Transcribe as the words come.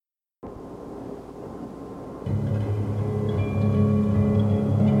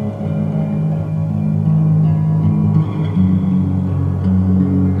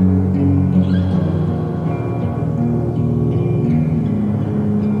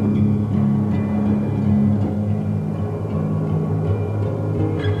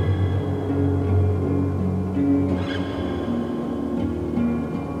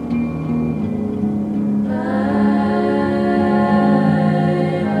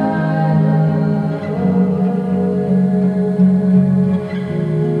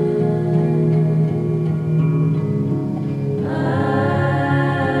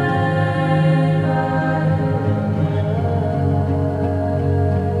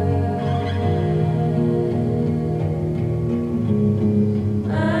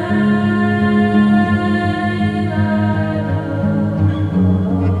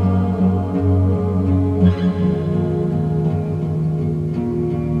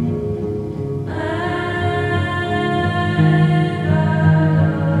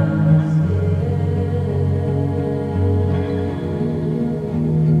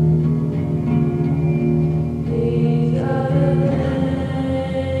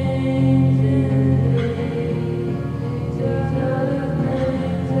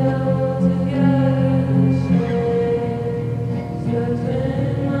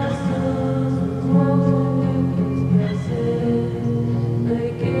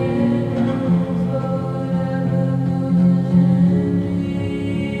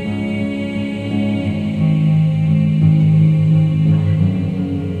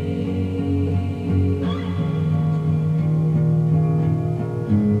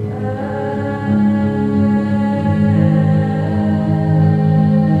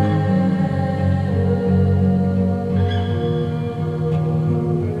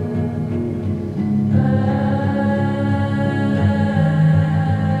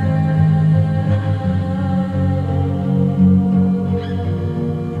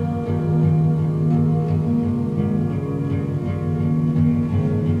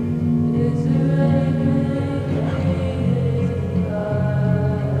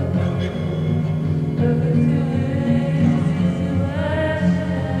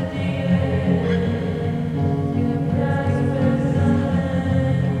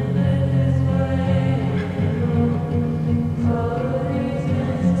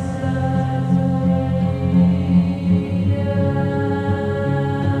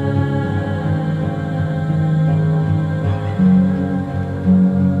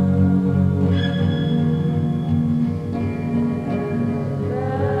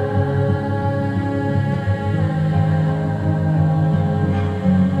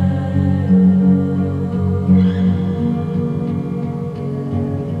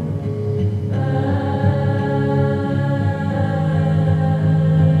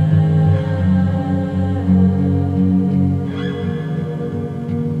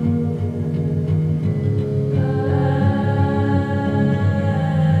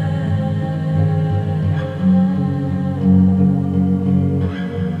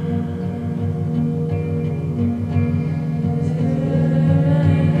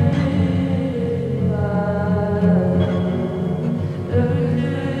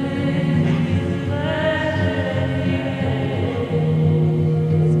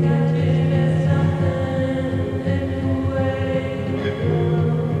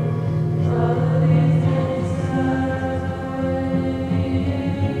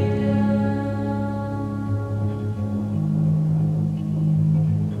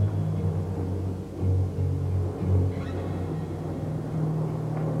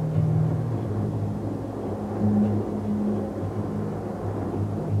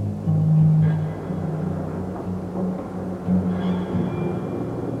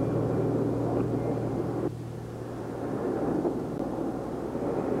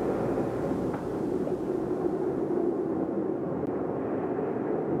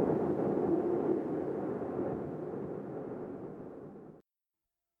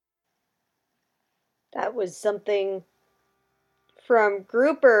That was something from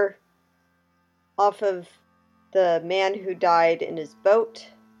Grouper off of The Man Who Died in His Boat.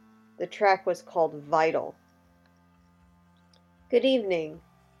 The track was called Vital. Good evening.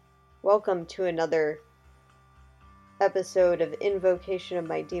 Welcome to another episode of Invocation of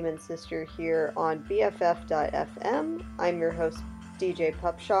My Demon Sister here on BFF.FM. I'm your host, DJ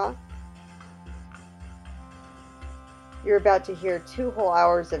Pupshaw. You're about to hear 2 whole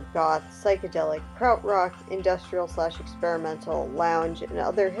hours of goth, psychedelic, krautrock, industrial/experimental, lounge, and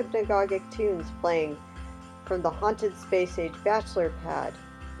other hypnagogic tunes playing from the haunted space age bachelor pad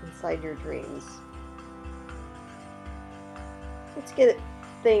inside your dreams. Let's get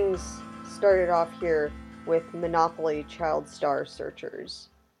things started off here with Monopoly Child Star Searchers.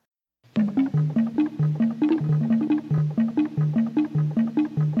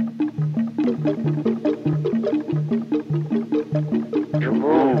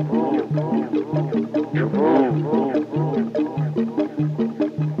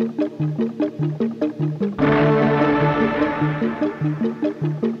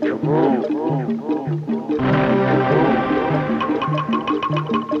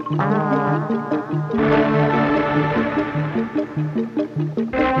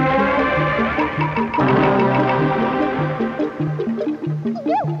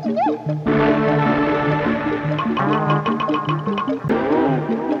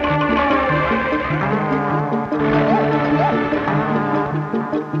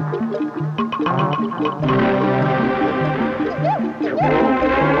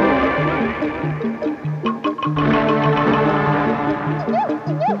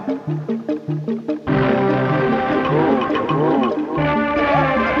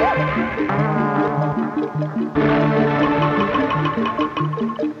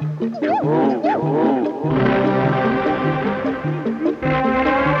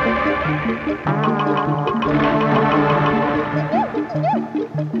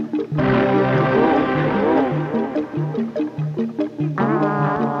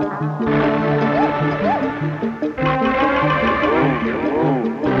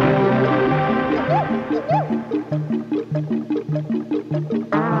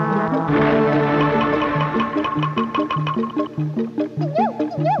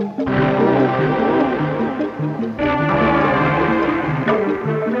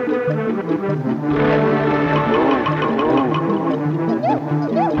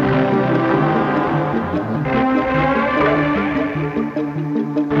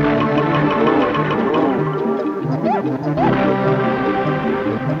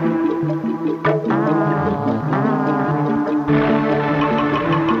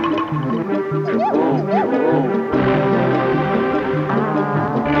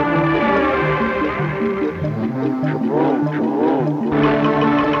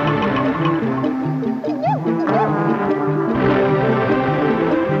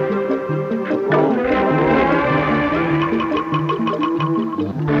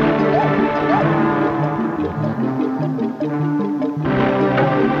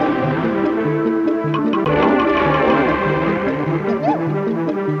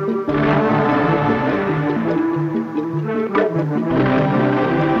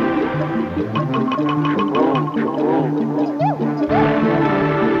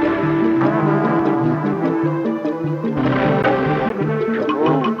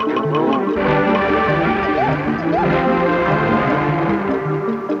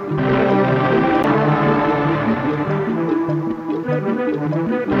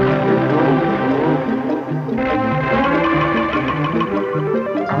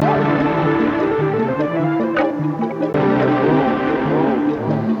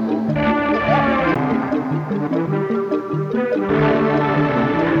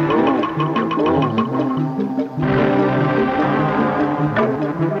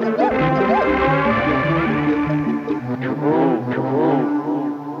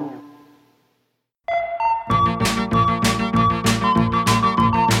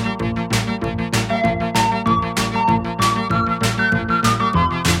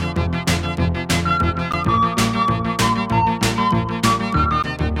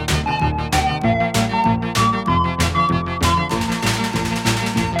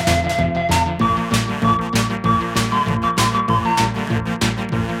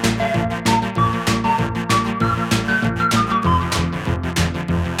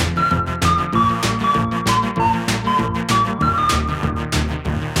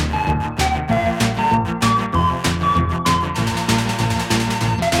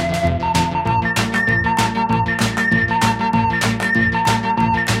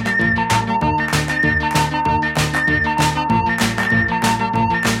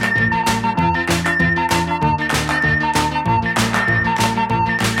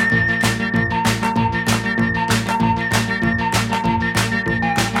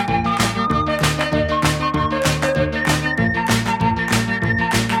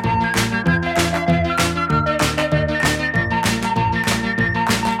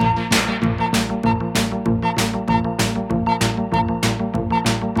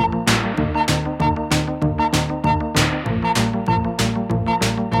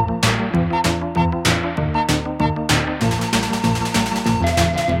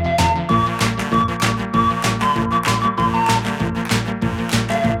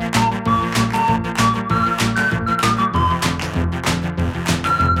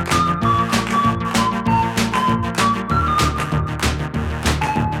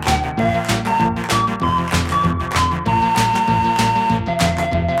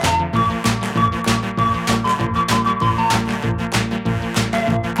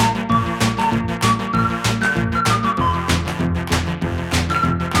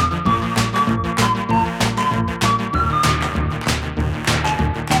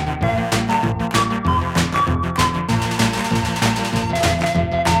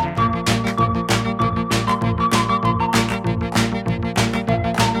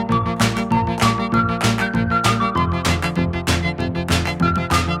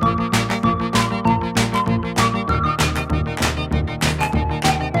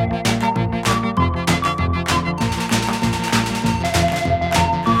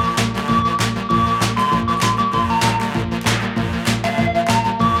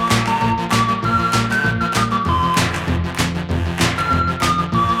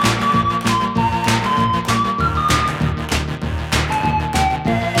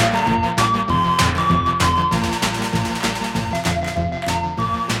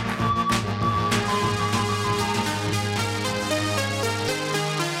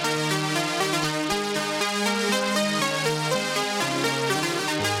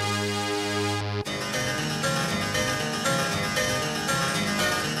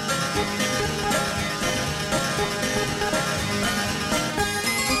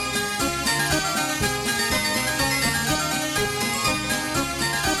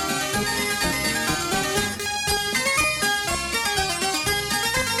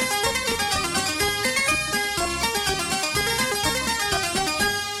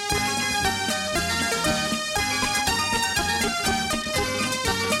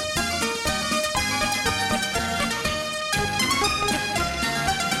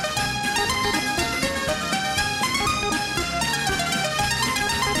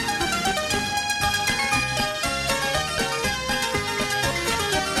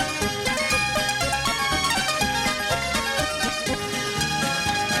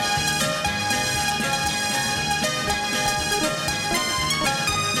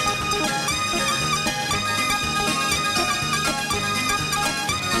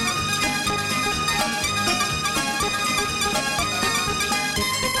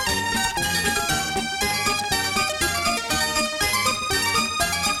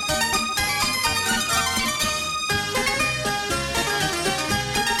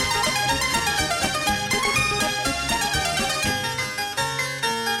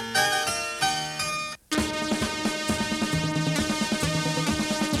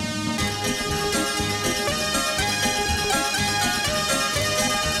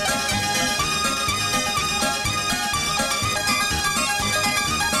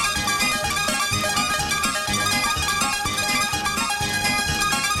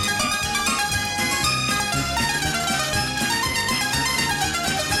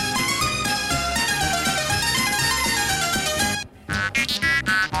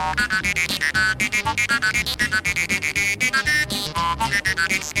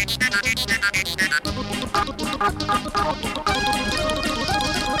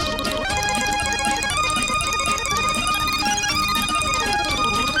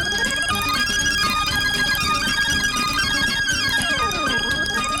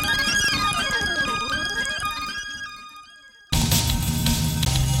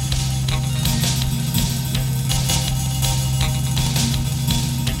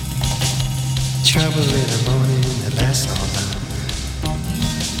 Trouble in the morning that lasts all night.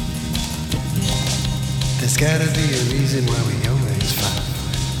 There's gotta be a reason why we always fight.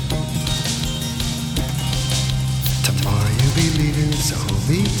 Tomorrow you'll be leaving, so hold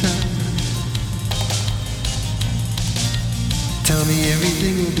me tight. Tell me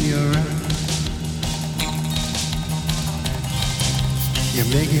everything will be alright.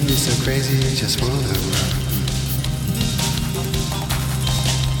 You're making me so crazy, just wanna run.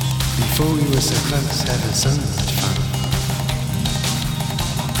 Before we were so close, having so much fun.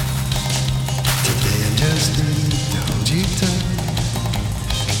 Today I just need to hold you tight.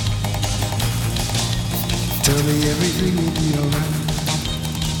 Tell me everything will be alright.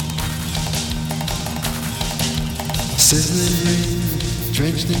 Sizzling rain,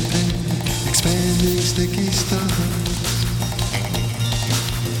 drenched in pain, expanding sticky stars.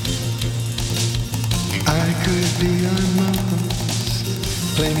 I could be on Mars.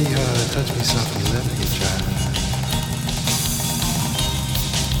 Play me hard, touch me softly, let me try.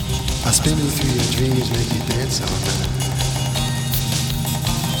 I'll spin you through your dreams, make you dance all night.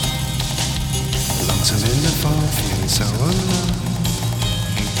 Lonesome in the fall, feeling so alive.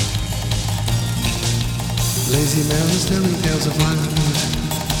 Lazy mountains telling tales of life.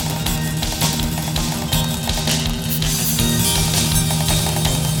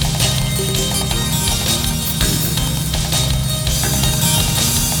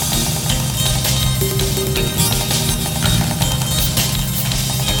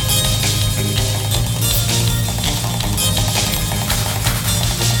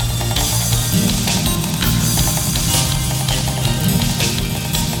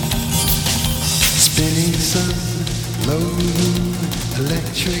 Spinning sun, low moon,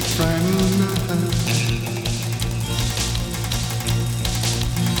 electric primal night.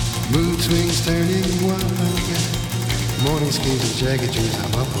 Mood swings turning wild. Morning schemes and jagged dreams,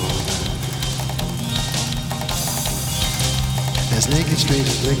 I'm up all night. As naked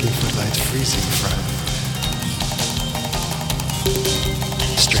strangers blinking footlights freezing fright.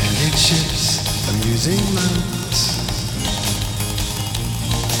 Stranded ships, amusing lights.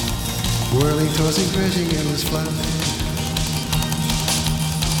 Whirling, tossing, crashing, endless flight.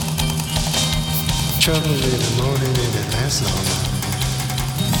 Trouble in the morning and it lasts all night.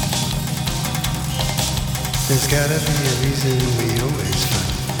 There's gotta be a reason we always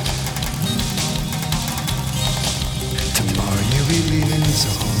fight. Tomorrow you'll be leaving, so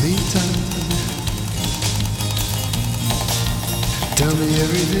hold me tight. Tell me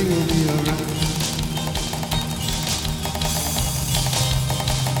everything will be alright.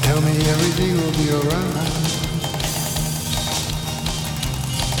 Tell me everything will be alright.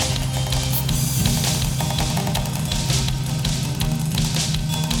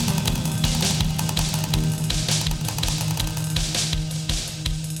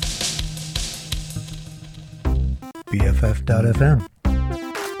 BFF.FM.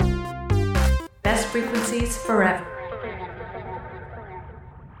 Best frequencies forever.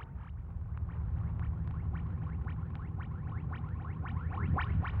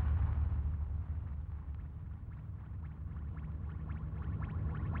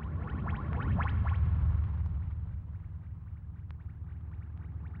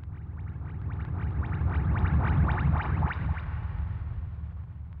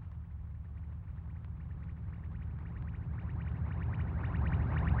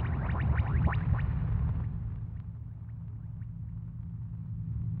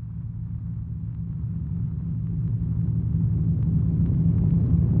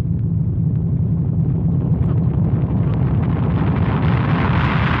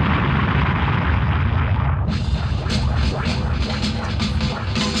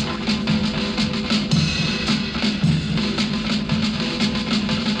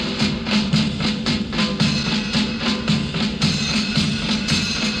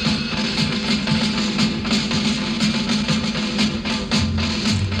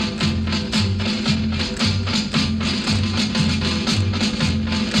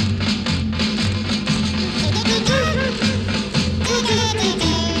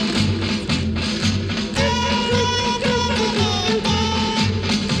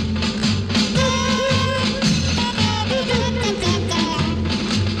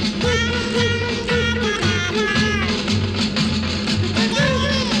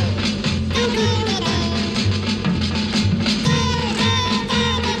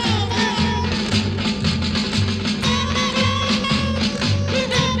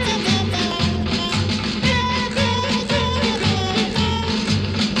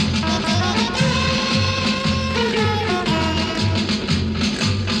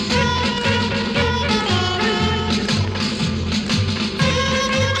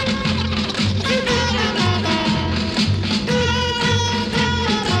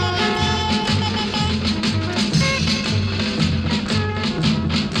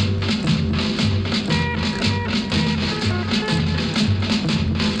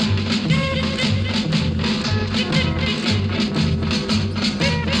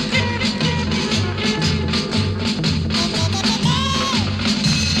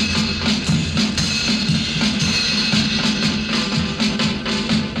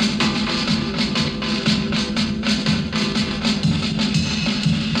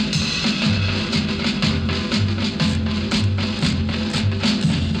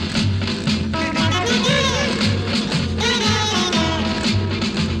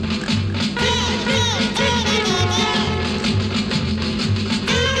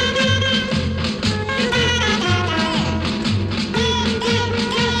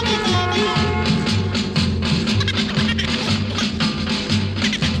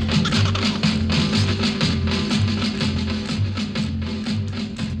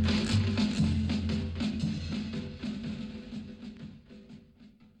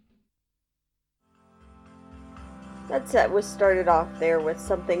 That set was started off there with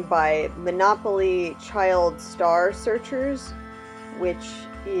something by Monopoly Child Star Searchers, which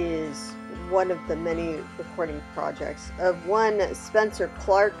is one of the many recording projects of one Spencer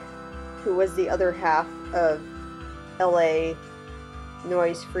Clark, who was the other half of LA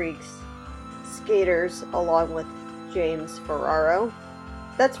Noise Freaks Skaters, along with James Ferraro.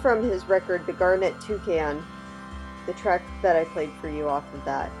 That's from his record The Garnet Toucan. The track that I played for you off of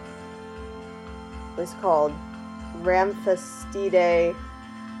that was called Ramphastide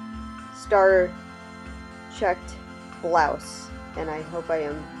Star-Checked Blouse, and I hope I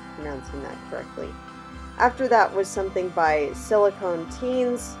am pronouncing that correctly. After that was something by Silicone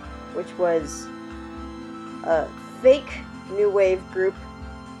Teens, which was a fake new wave group.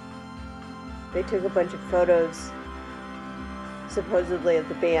 They took a bunch of photos, supposedly, of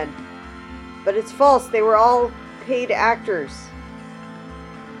the band, but it's false. They were all paid actors.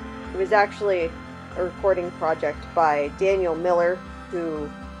 It was actually a recording project by Daniel Miller,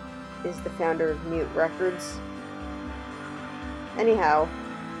 who is the founder of Mute Records. Anyhow,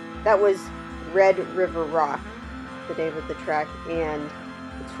 that was Red River Rock, the name of the track, and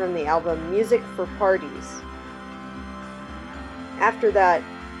it's from the album Music for Parties. After that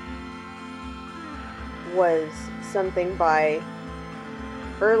was something by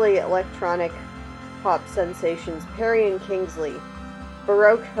early electronic pop sensations Perry and Kingsley,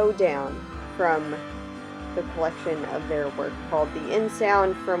 Baroque Hoedown, from the collection of their work called The In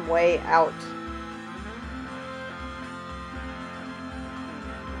Sound from Way Out.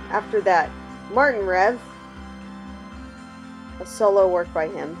 After that, Martin Rev, a solo work by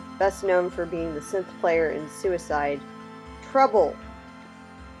him, best known for being the synth player in Suicide. Trouble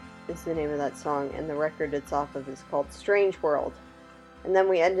is the name of that song, and the record it's off of is called Strange World. And then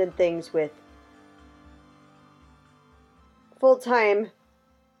we ended things with full-time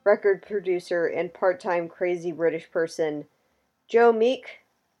record producer and part-time crazy British person Joe Meek,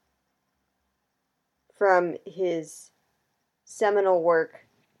 from his seminal work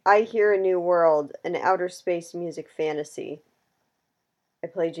I Hear a New World, an outer space music fantasy. I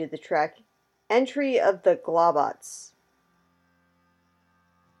played you the track Entry of the Globots.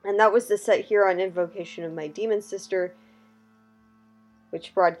 And that was the set here on Invocation of My Demon Sister,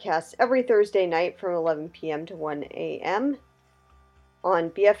 which broadcasts every Thursday night from 11 p.m. to 1 a.m. on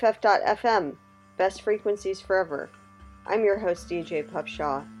BFF.FM, Best Frequencies Forever. I'm your host, DJ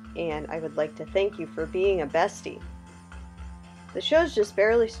Pupshaw, and I would like to thank you for being a bestie. The show's just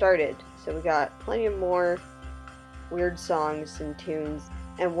barely started, so we got plenty of more weird songs and tunes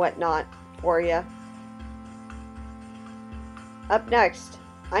and whatnot for you. Up next,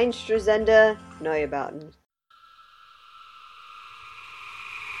 Einstürzende Neubauten.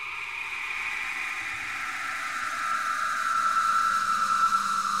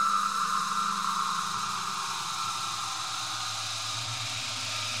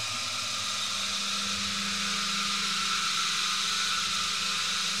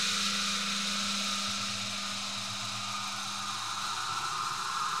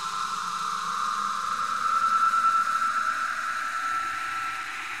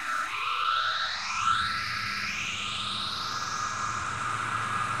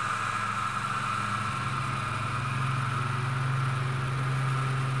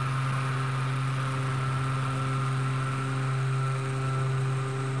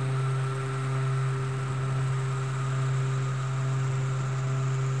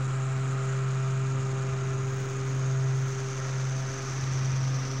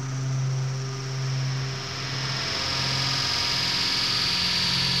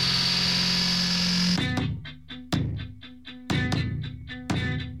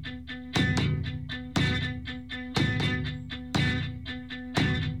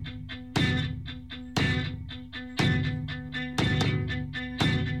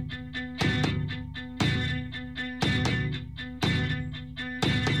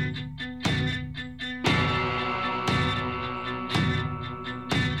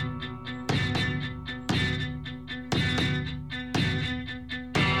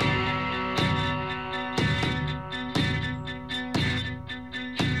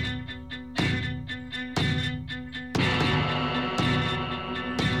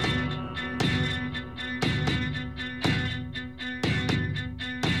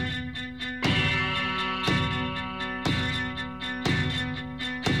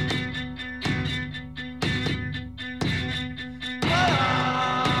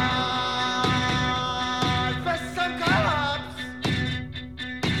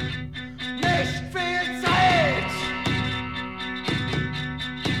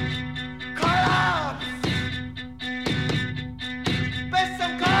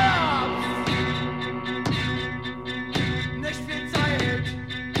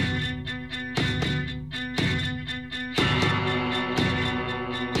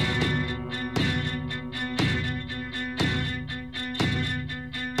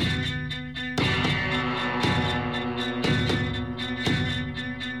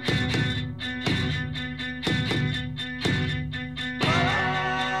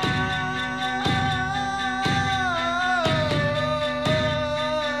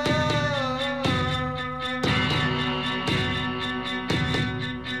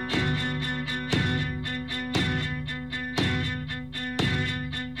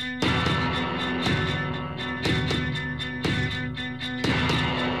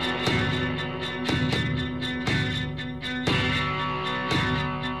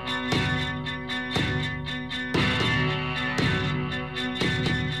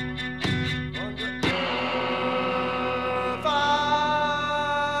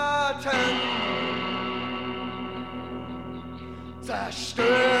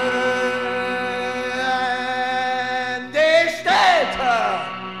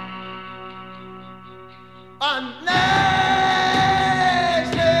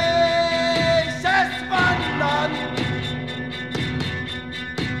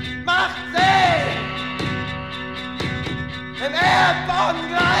 Boden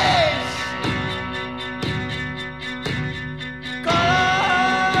gleich.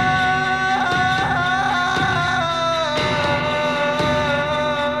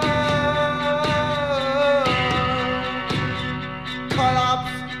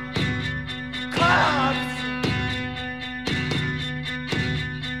 Kollaps. Kollaps.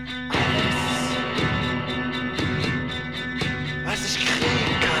 Alles, was ich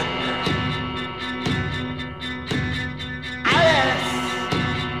kriegen kann. Alles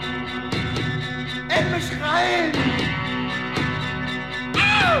in mich rein.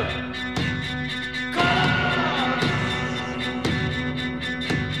 Au! Kollaps.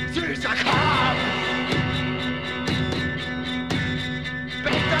 Süßer Kollaps.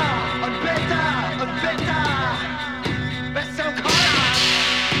 Bitter und bitter und bitter. Bis zum Kollaps.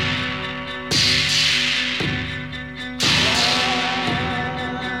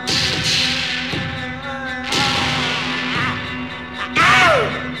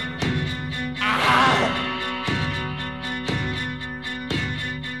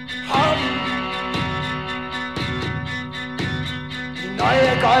 Die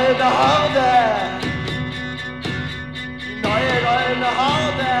neue goldene Horde. Die neue goldene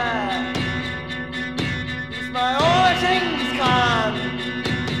Horde. Diesmal ohne Genghis Khan.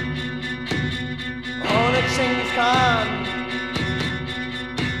 Ohne Genghis Khan.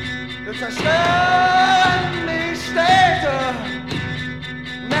 Wir zerstören die Städte.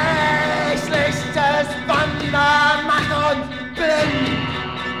 Nächtliches Wandern macht uns blind.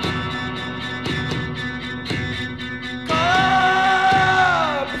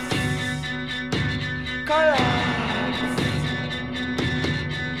 Kollaps. Kollaps.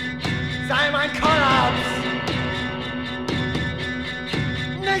 Sei mein Kollaps.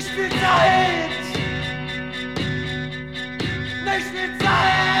 Nicht viel Zeit. Nicht viel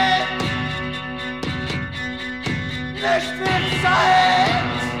Zeit. Nicht viel Zeit.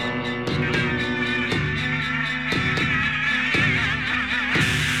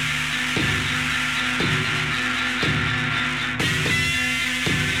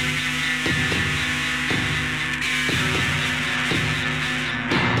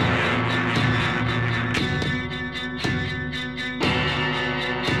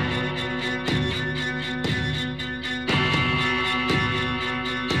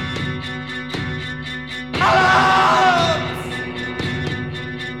 Kollaps!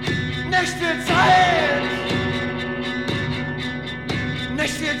 Nicht viel Zeit!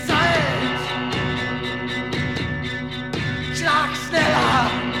 Nicht viel Zeit! Schlag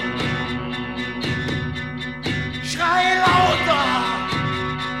schneller! Schrei lauter!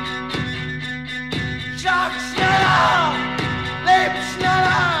 Schlag schneller! Leb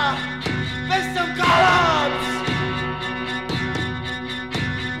schneller! Bis zum Kollaps!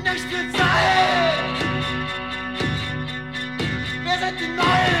 Nicht viel Zeit! Wir sind die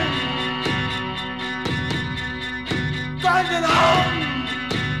Neuen! Goldene Augen!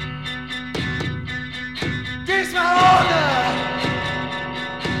 Diesmal ohne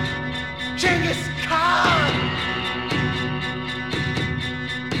Genghis Khan!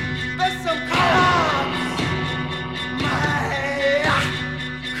 Bis zum Kollaps! Mein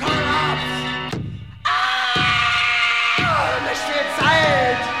Kollaps! Nicht viel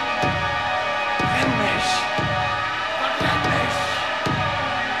Zeit! Brenn mich! Verbrenn mich!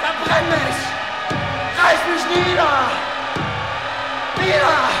 Verbrenn mich! Reiß mich nieder!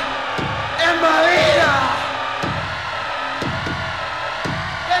 Wieder! Immer wieder!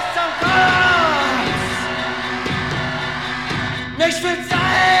 Bis zum Kollaps! Nicht viel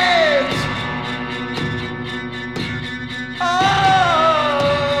Zeit! Oh!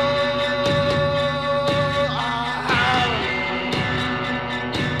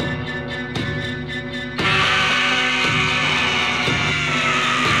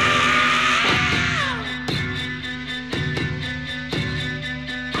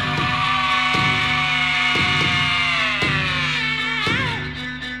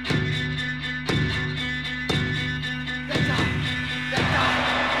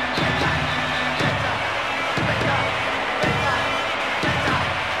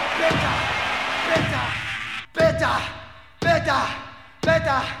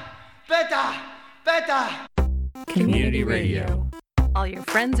 Community radio. All your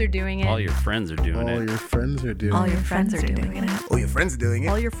friends are doing it. All your friends are doing All it. your friends are doing All it. your friends are doing it. Oh, your friends are doing it.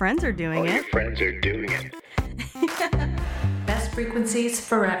 All your friends are doing it. friends are doing it. Best frequencies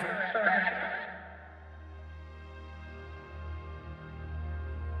forever.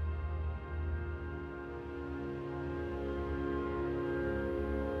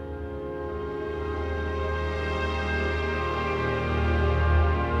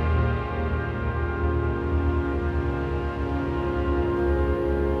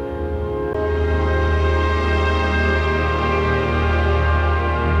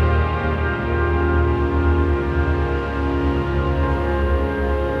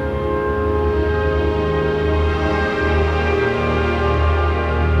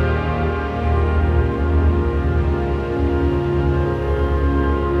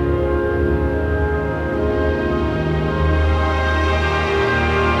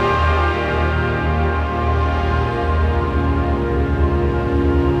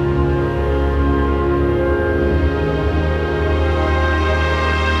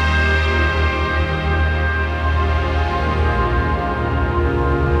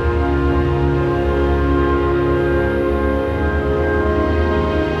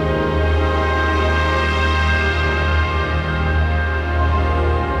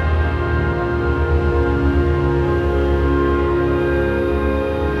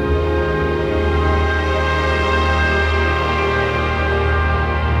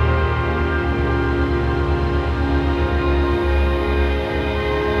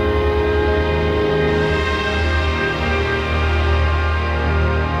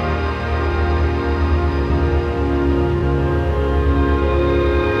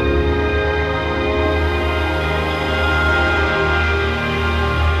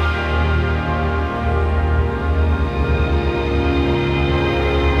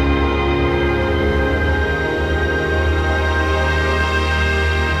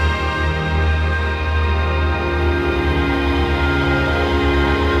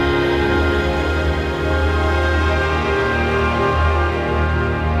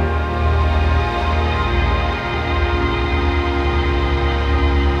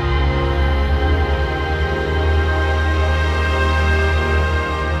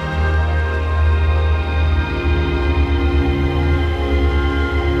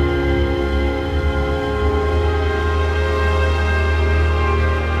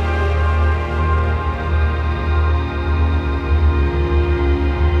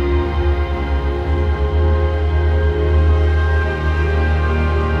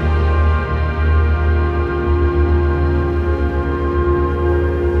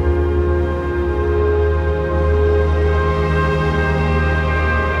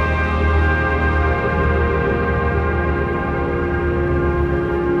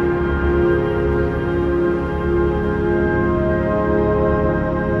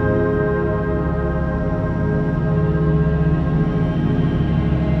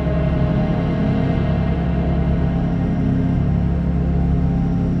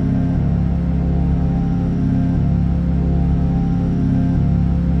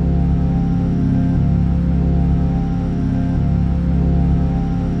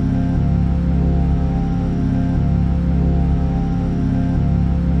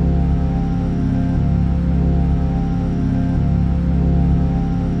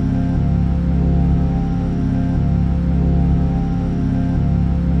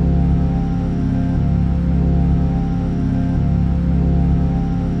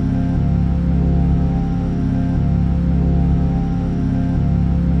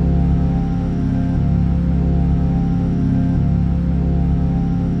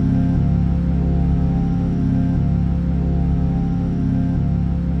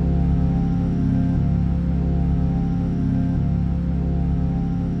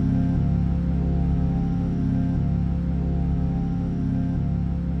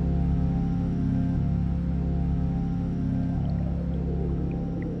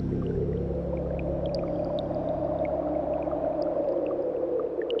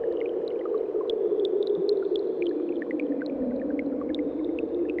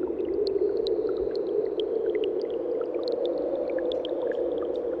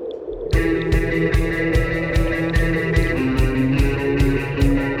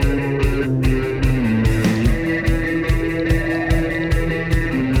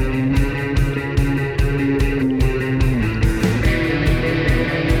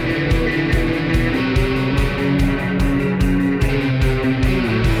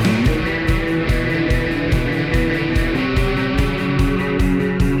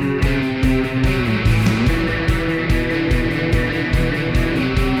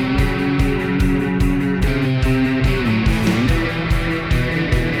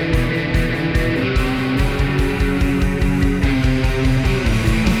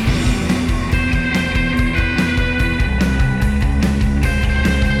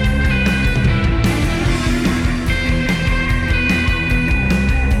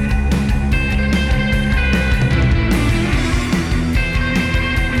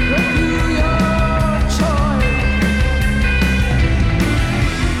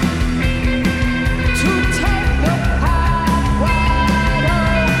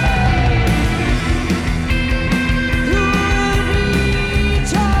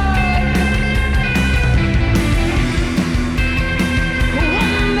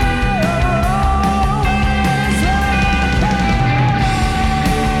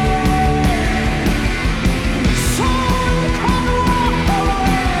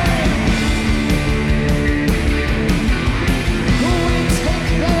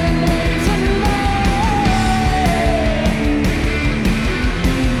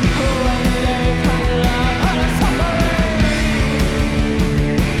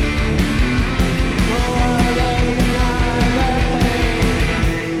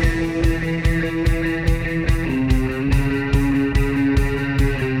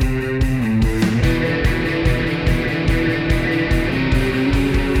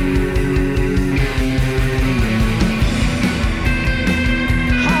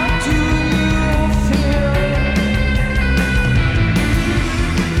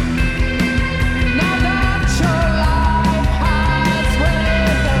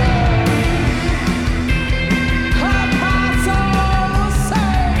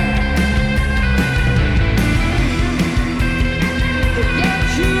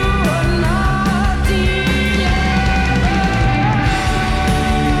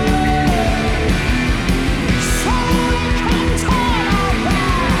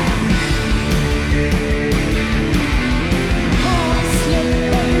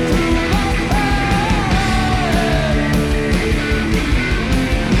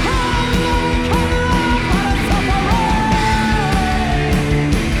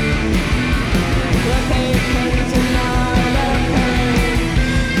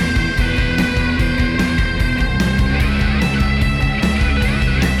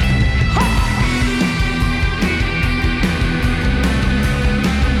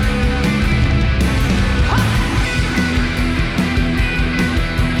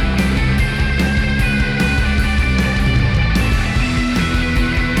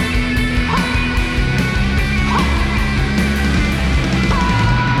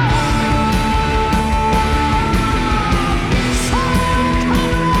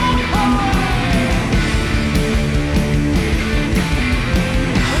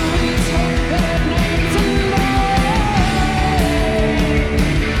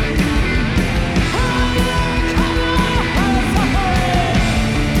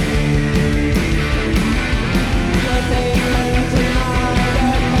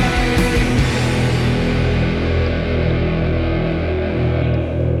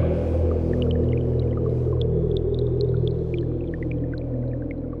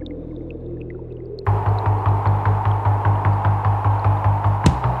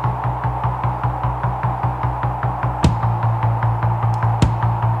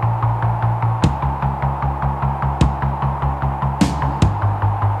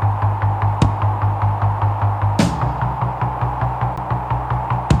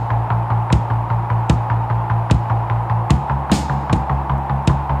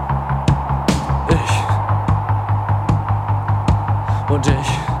 und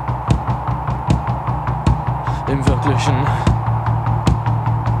ich im wirklichen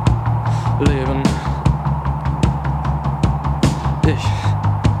Leben. Ich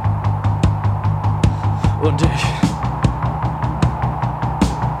und ich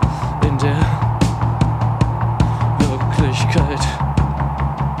in der Wirklichkeit.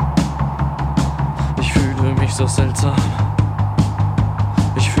 Ich fühle mich so seltsam.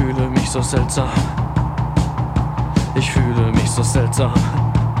 Ich fühle mich so seltsam. Ich fühle mich so seltsam.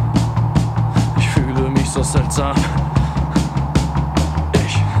 Ich fühle mich so seltsam.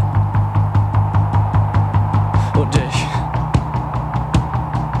 Ich und ich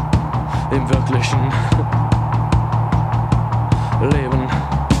im wirklichen Leben.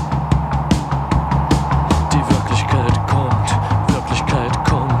 Die Wirklichkeit kommt, Wirklichkeit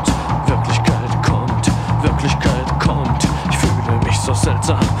kommt, Wirklichkeit kommt, Wirklichkeit kommt. Ich fühle mich so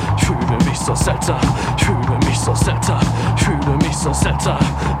seltsam, ich fühle mich so seltsam, ich fühle mich so seltsam, ich fühle mich so seltsam.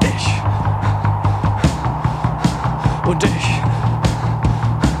 Ich und ich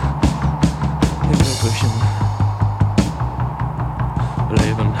im wirklichen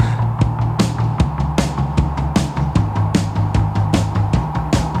Leben.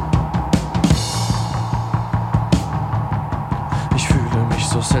 Ich fühle mich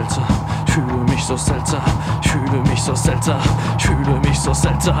so seltsam, ich fühle mich so seltsam, ich fühle mich so seltsam, ich fühle mich so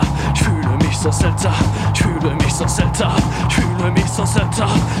seltsam, ich fühle mich so seltsam, ich fühle mich so seltsam, ich fühle mich so seltsam,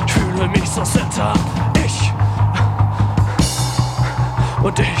 ich fühle mich so seltsam. Ich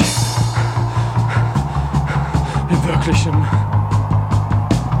und ich im wirklichen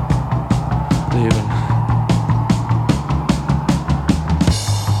Leben.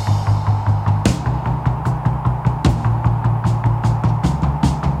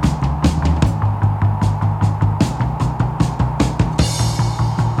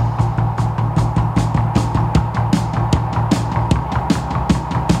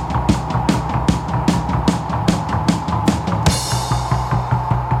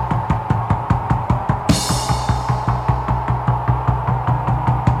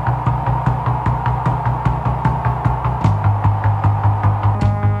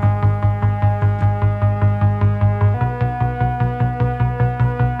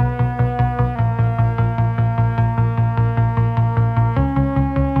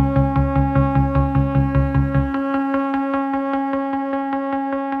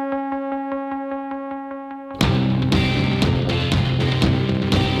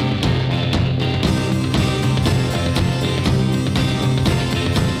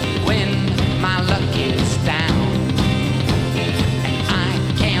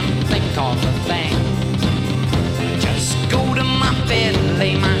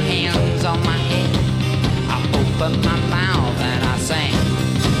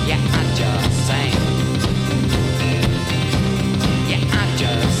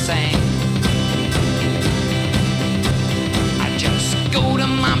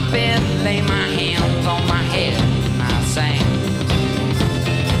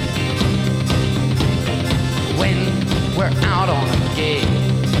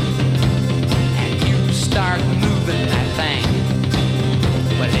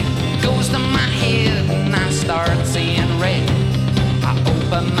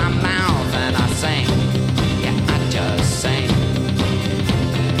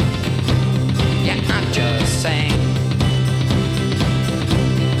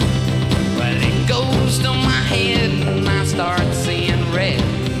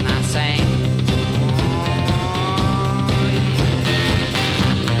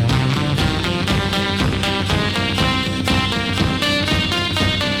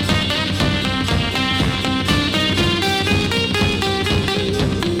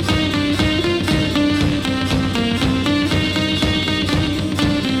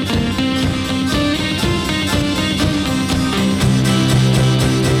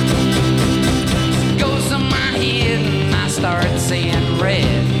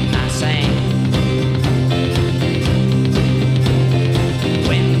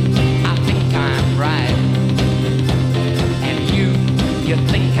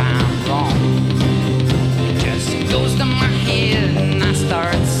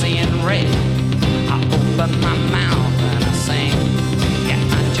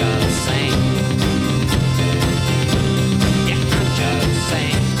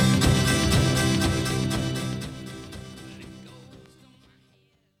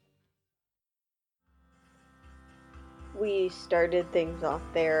 We started things off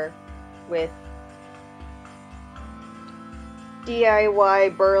there with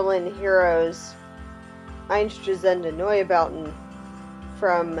DIY Berlin Heroes Einstürzende Neubauten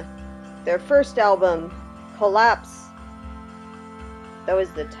from their first album, Collapse, That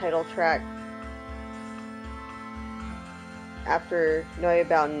was the title track after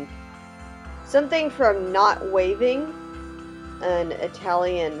Neubauten. Something from Not Waving, an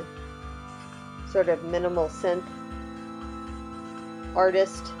Italian sort of minimal synth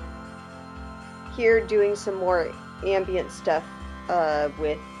artist, here doing some more ambient stuff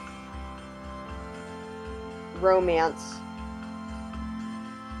with Romance,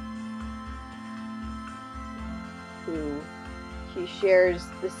 who he shares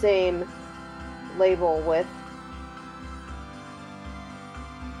the same label with.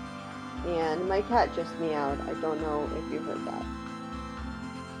 And my cat just meowed. I don't know if you heard that.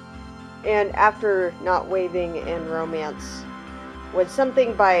 And after Not Waving and Romance was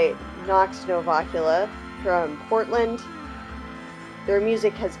something by Nox Novacula from Portland. Their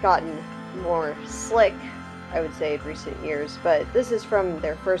music has gotten more slick, I would say, in recent years, but this is from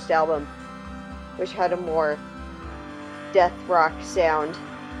their first album, which had a more death rock sound,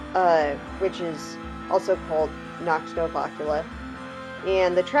 which is also called Nox Novacula.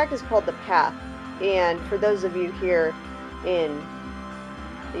 And the track is called The Path. And for those of you here in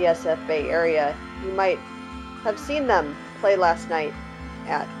the SF Bay area, you might have seen them play last night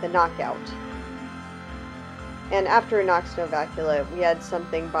at the Knockout. And after Nox Novacula, we had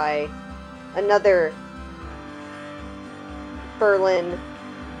something by another Berlin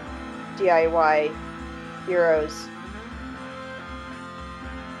DIY heroes,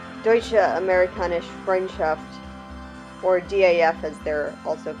 Deutsche Amerikanische Freundschaft, or DAF as they're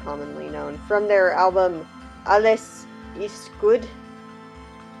also commonly known, from their album Alles ist gut.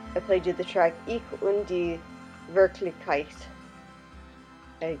 I played you the track Ich und die Wirklichkeit.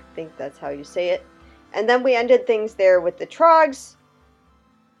 I think that's how you say it. And then we ended things there with the Trogs,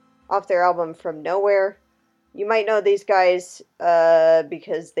 off their album From Nowhere. You might know these guys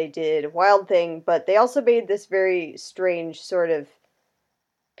because they did Wild Thing, but they also made this very strange sort of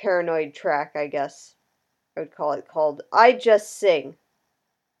paranoid track, I guess I would call it, called I Just Sing.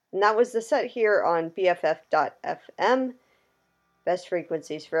 And that was the set here on BFF.FM. Best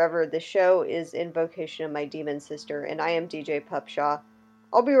frequencies forever. The show is Invocation of My Demon Sister, and I am DJ Pupshaw.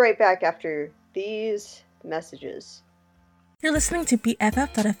 I'll be right back after these messages. You're listening to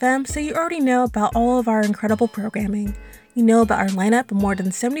BFF.FM, so you already know about all of our incredible programming. You know about our lineup of more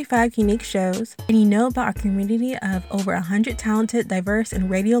than 75 unique shows, and you know about our community of over 100 talented, diverse, and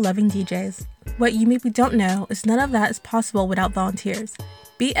radio-loving DJs. What you maybe don't know is none of that is possible without volunteers.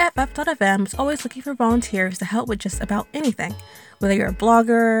 BFF.FM is always looking for volunteers to help with just about anything. Whether you're a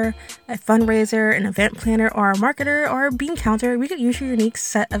blogger, a fundraiser, an event planner, or a marketer, or a bean counter, we could use your unique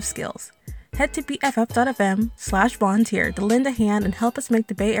set of skills. Head to BFF.FM/volunteer to lend a hand and help us make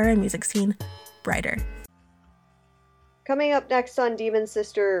the Bay Area music scene brighter. Coming up next on Demon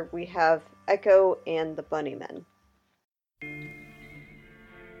Sister, we have Echo and the Bunnymen.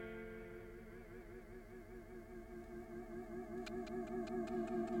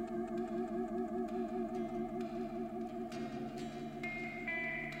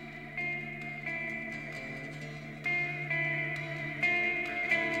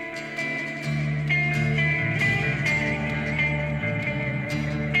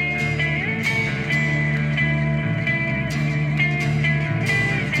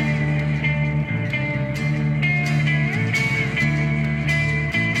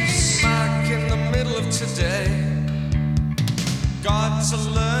 To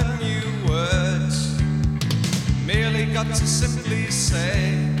learn new words, merely got to simply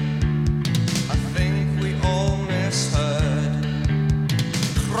say, I think we all misheard.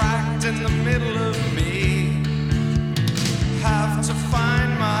 Cracked in the middle of me, have to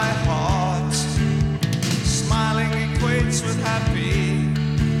find my heart. Smiling equates with happy,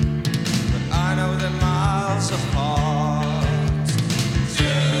 but I know they're miles apart.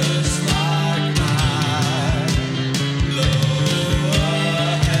 Just like my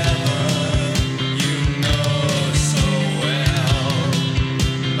lower heaven, you know so well,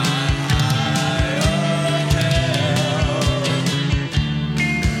 my higher hell.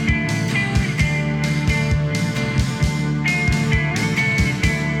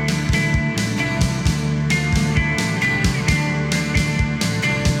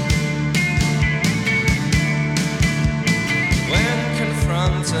 When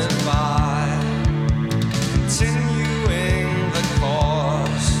confronted by continuing the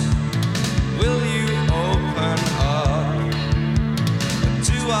cause, will you open up? Or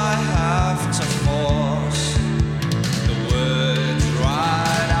do I have to force the words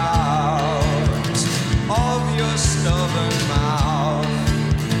right out of your stubborn mouth?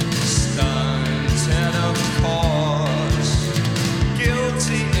 Stunted of course,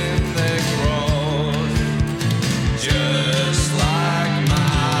 guilty in their growth, just like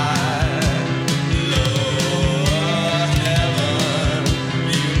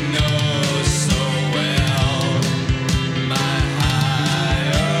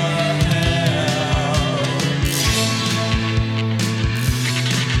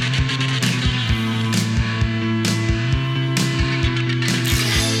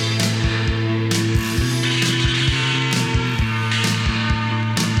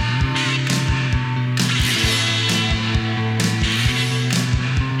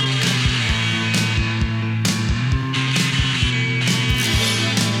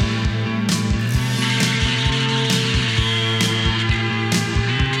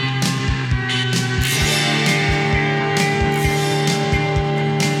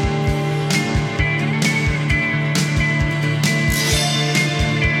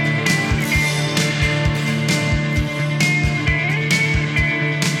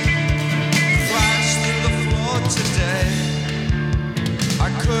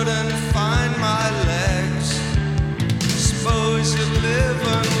couldn't find my legs. Suppose you live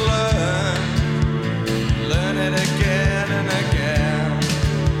and learn it again and again.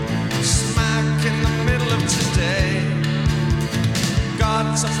 Smack in the middle of today,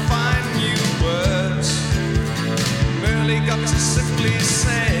 got to find new words. Merely got to simply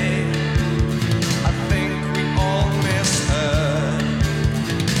say, I think we all misheard.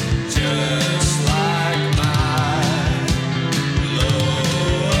 Just like my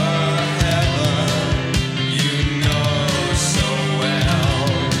lower heaven, you know so well.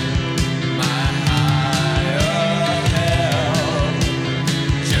 My higher hell,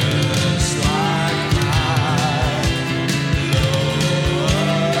 just like my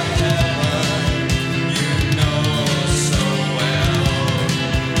lower heaven, you know so well.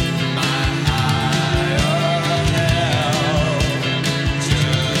 My higher hell,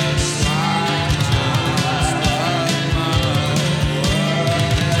 just like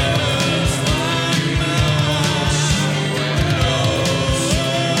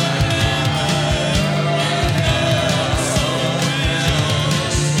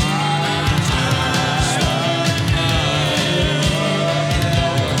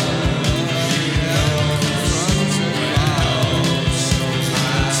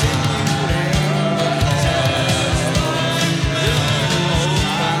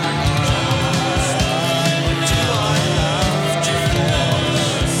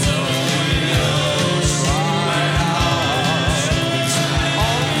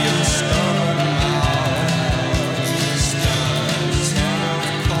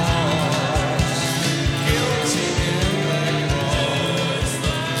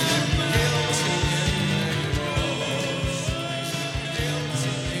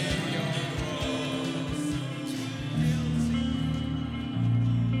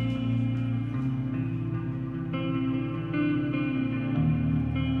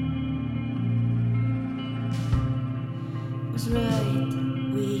was right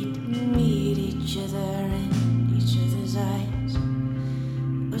that we'd meet each other in each other's eyes.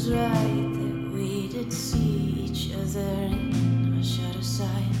 It was right that we did see each other in our shadow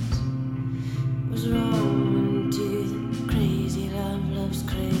sides. It was wrong to the crazy love loves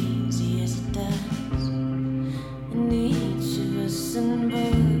crazy as it does. And each of us and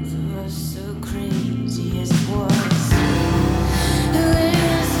both of us so crazy as it was. Who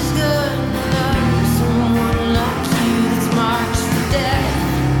is gonna love someone like you that's marked for death?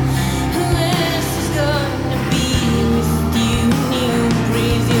 Who is gonna be with you when you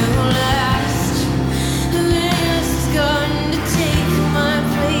breathe your last? Who is gonna take my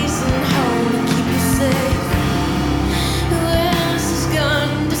place?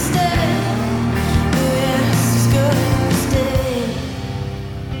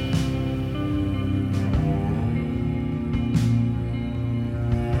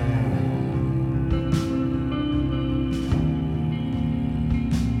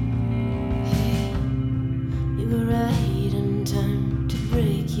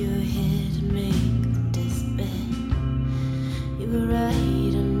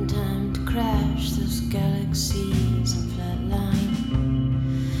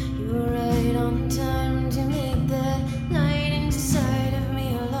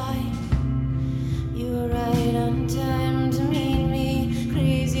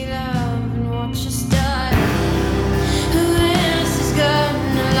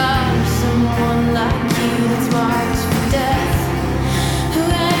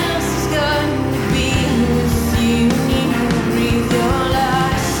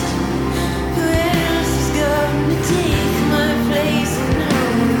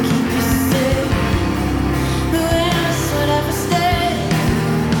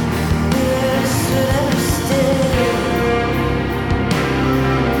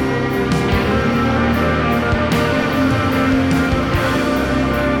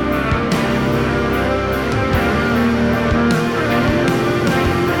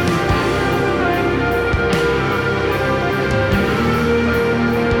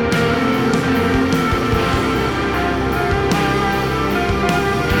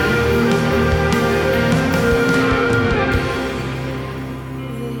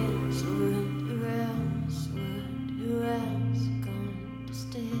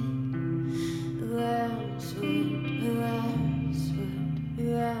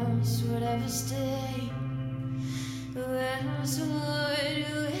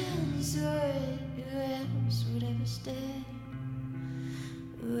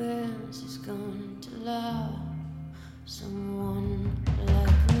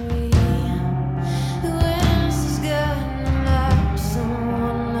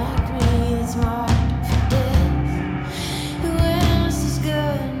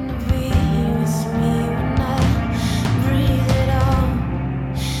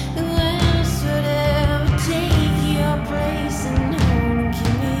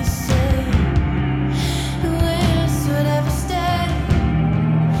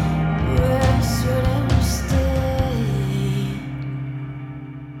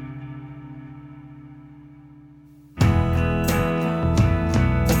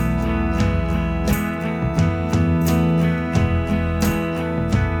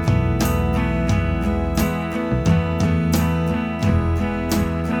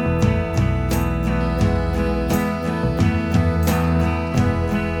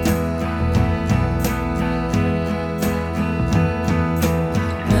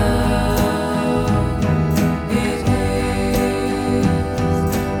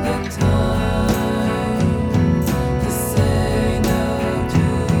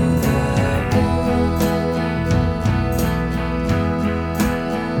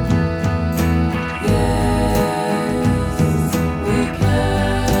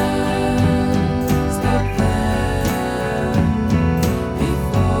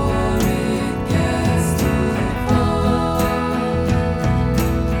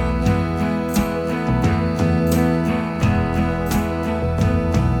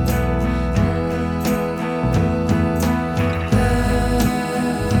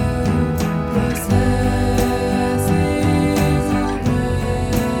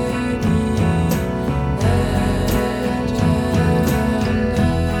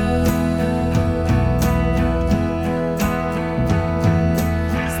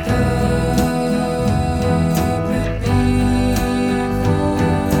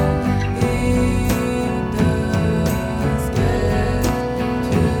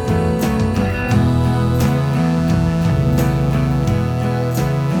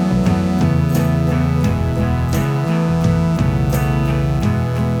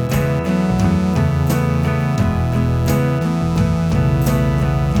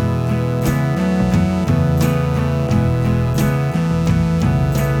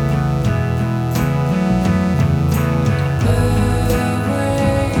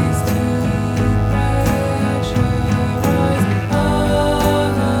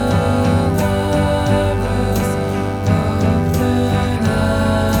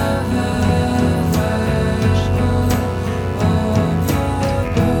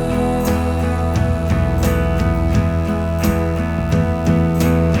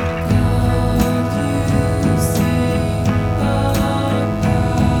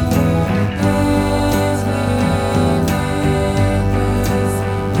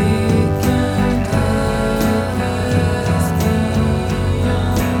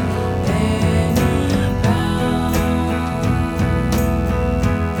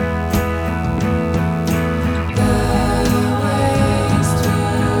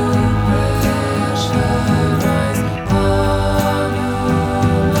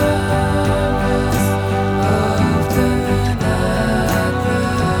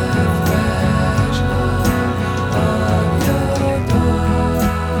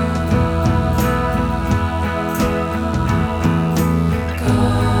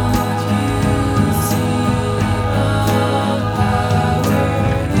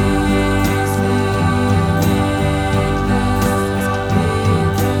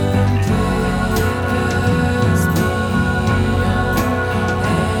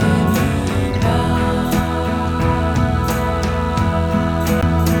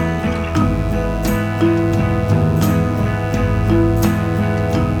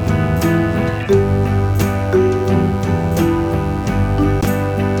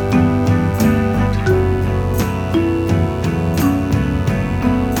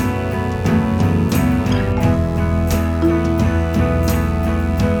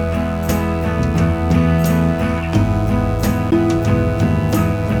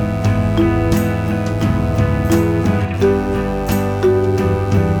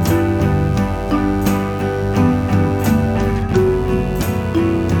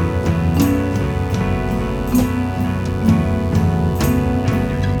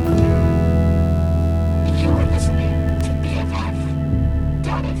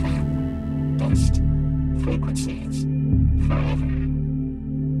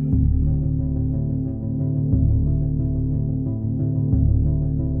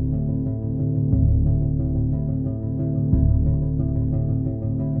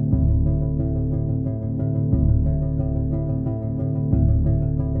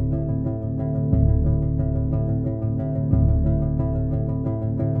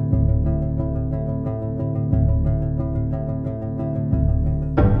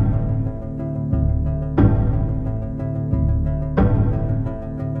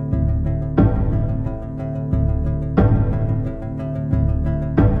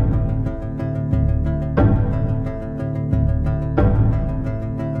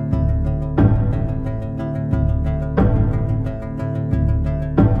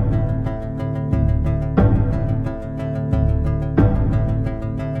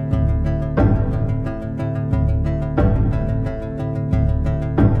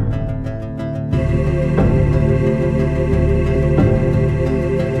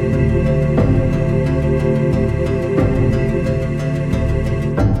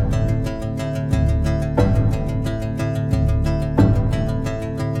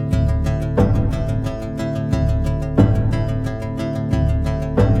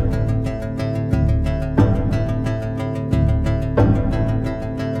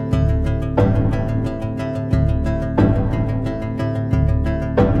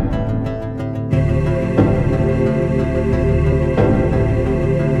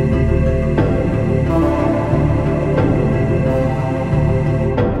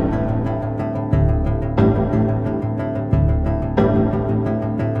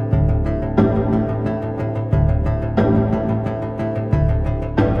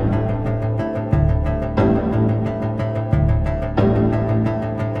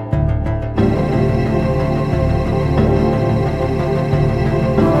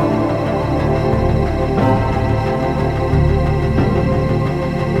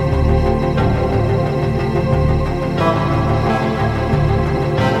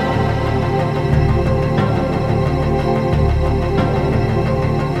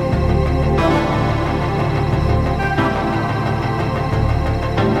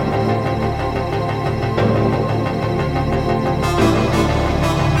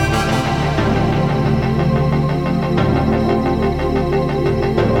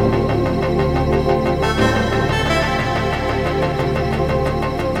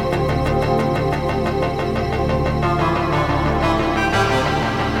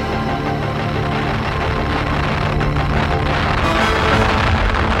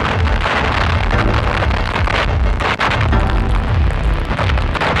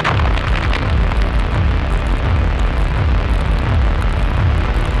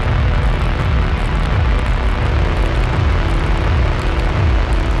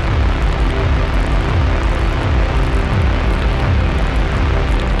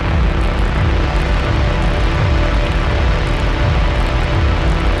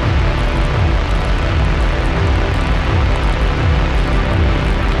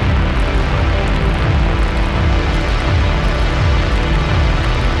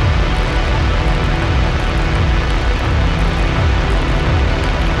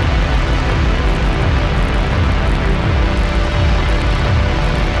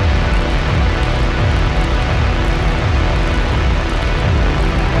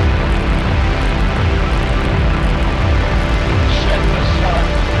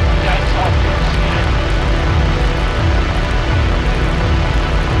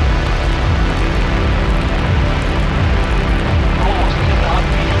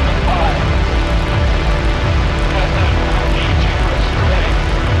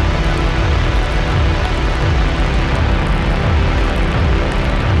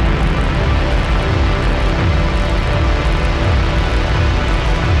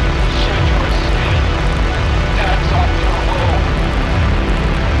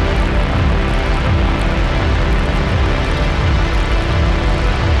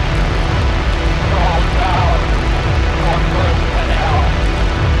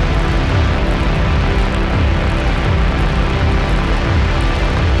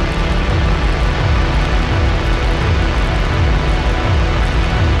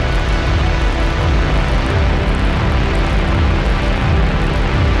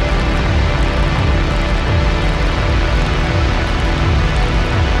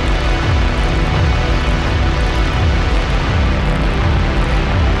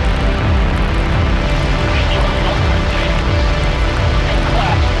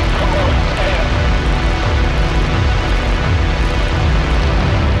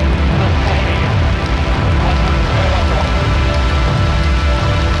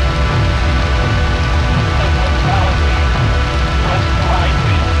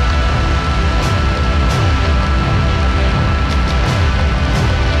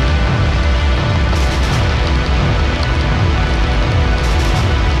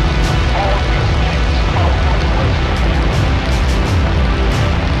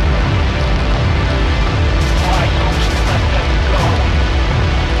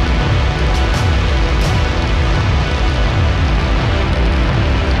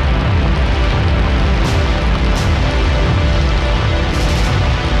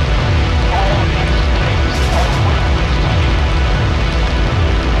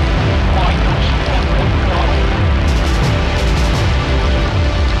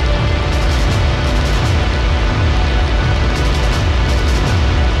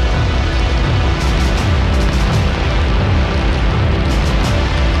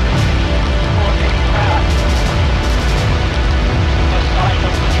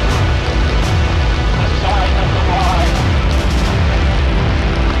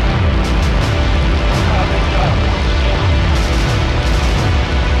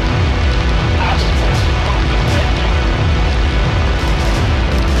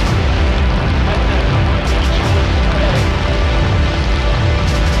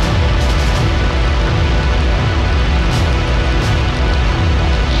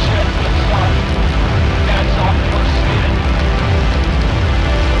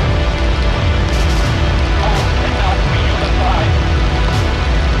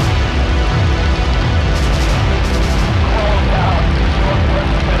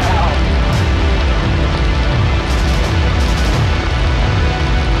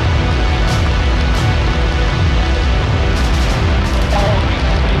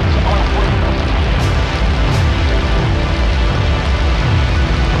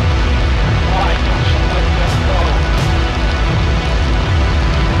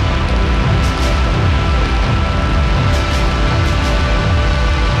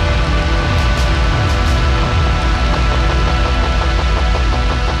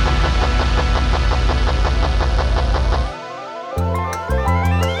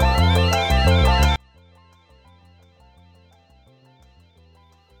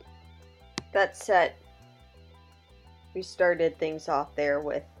 That set, we started things off there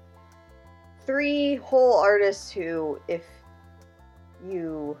with 3 whole artists who, if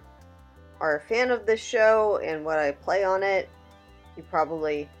you are a fan of this show and what I play on it, you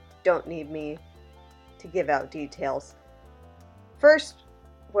probably don't need me to give out details. First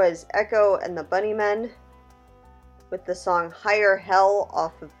was Echo and the Bunnymen with the song Higher Hell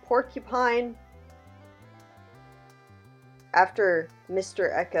off of Porcupine. After Mr.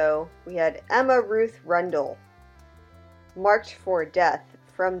 Echo, we had Emma Ruth Rundle, March for Death,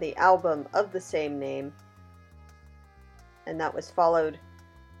 from the album of the same name. And that was followed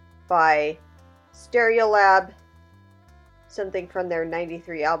by Stereolab, something from their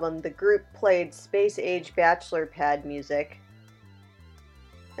 93 album. The group played Space Age Bachelor Pad music,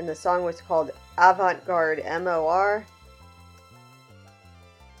 and the song was called Avant-Garde MOR.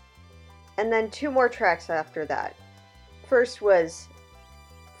 And then 2 more tracks after that. First was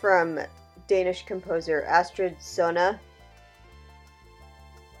from Danish composer Astrid Sona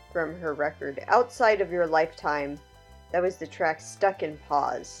from her record Outside of Your Lifetime. That was the track Stuck in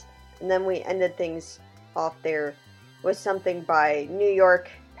Pause. And then we ended things off there with something by New York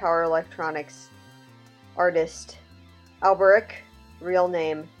power electronics artist Alberic, real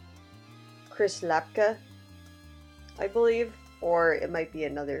name Chris Lapka, I believe, or it might be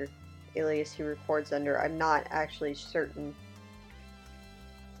another alias he records under. I'm not actually certain.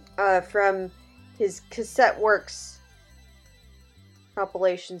 From his Cassette Works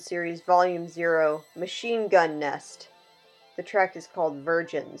compilation series Volume 0, Machine Gun Nest. The track is called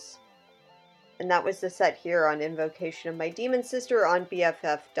Virgins. And that was the set here on Invocation of My Demon Sister on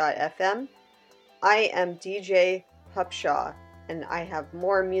BFF.fm. I am DJ Hupshaw, and I have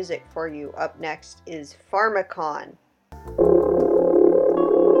more music for you. Up next is Pharmacon.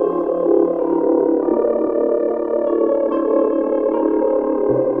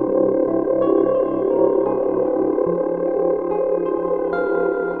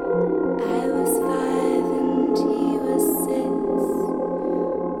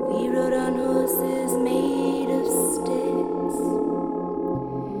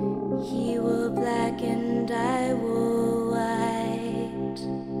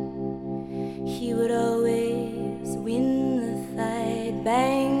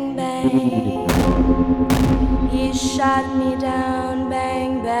 He shot me down,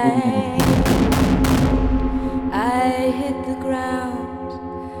 bang, bang. I hit the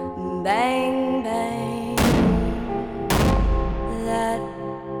ground, bang, bang. That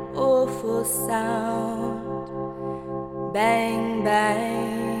awful sound, bang,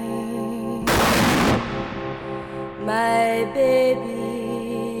 bang. My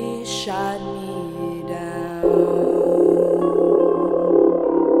baby shot me down.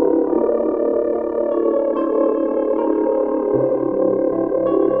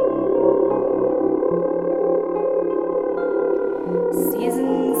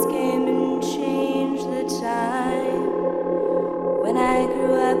 Seasons came and changed the time. When I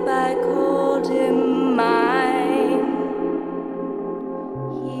grew up, I called him mine.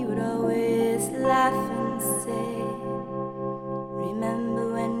 He would always laugh and say,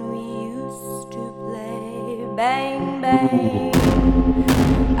 remember when we used to play? Bang, bang.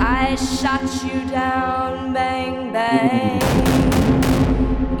 I shot you down, bang, bang.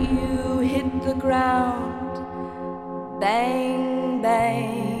 You hit the ground, bang,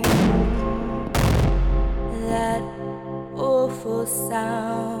 bang. That awful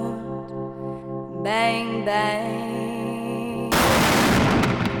sound, bang, bang.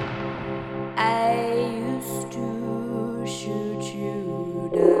 I used to shoot you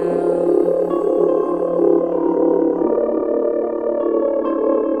down.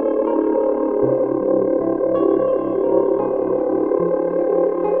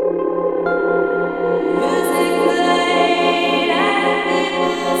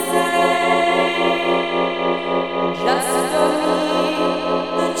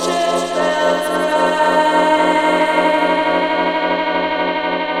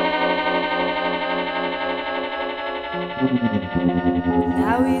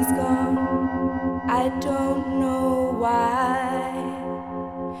 Now he's gone, I don't know why.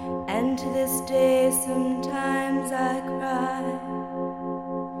 And to this day sometimes I cry.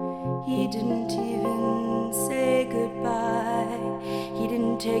 He didn't even say goodbye. He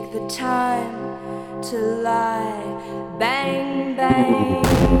didn't take the time to lie. Bang, bang.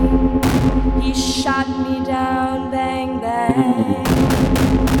 He shot me down, bang, bang.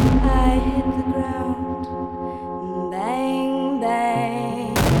 I hit the ground, bang,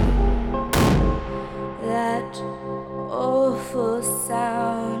 bang. That awful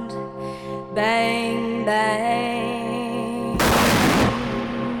sound, bang, bang.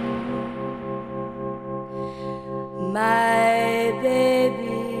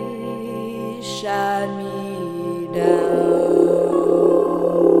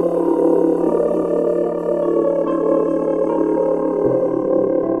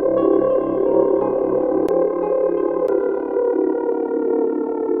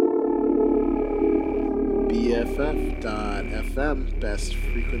 best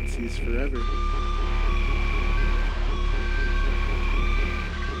frequencies forever.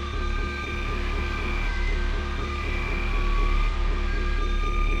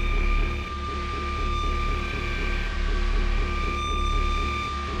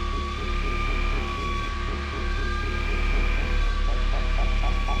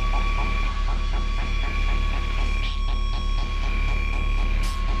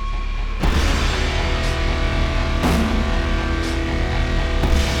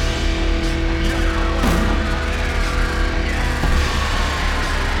 Yeah.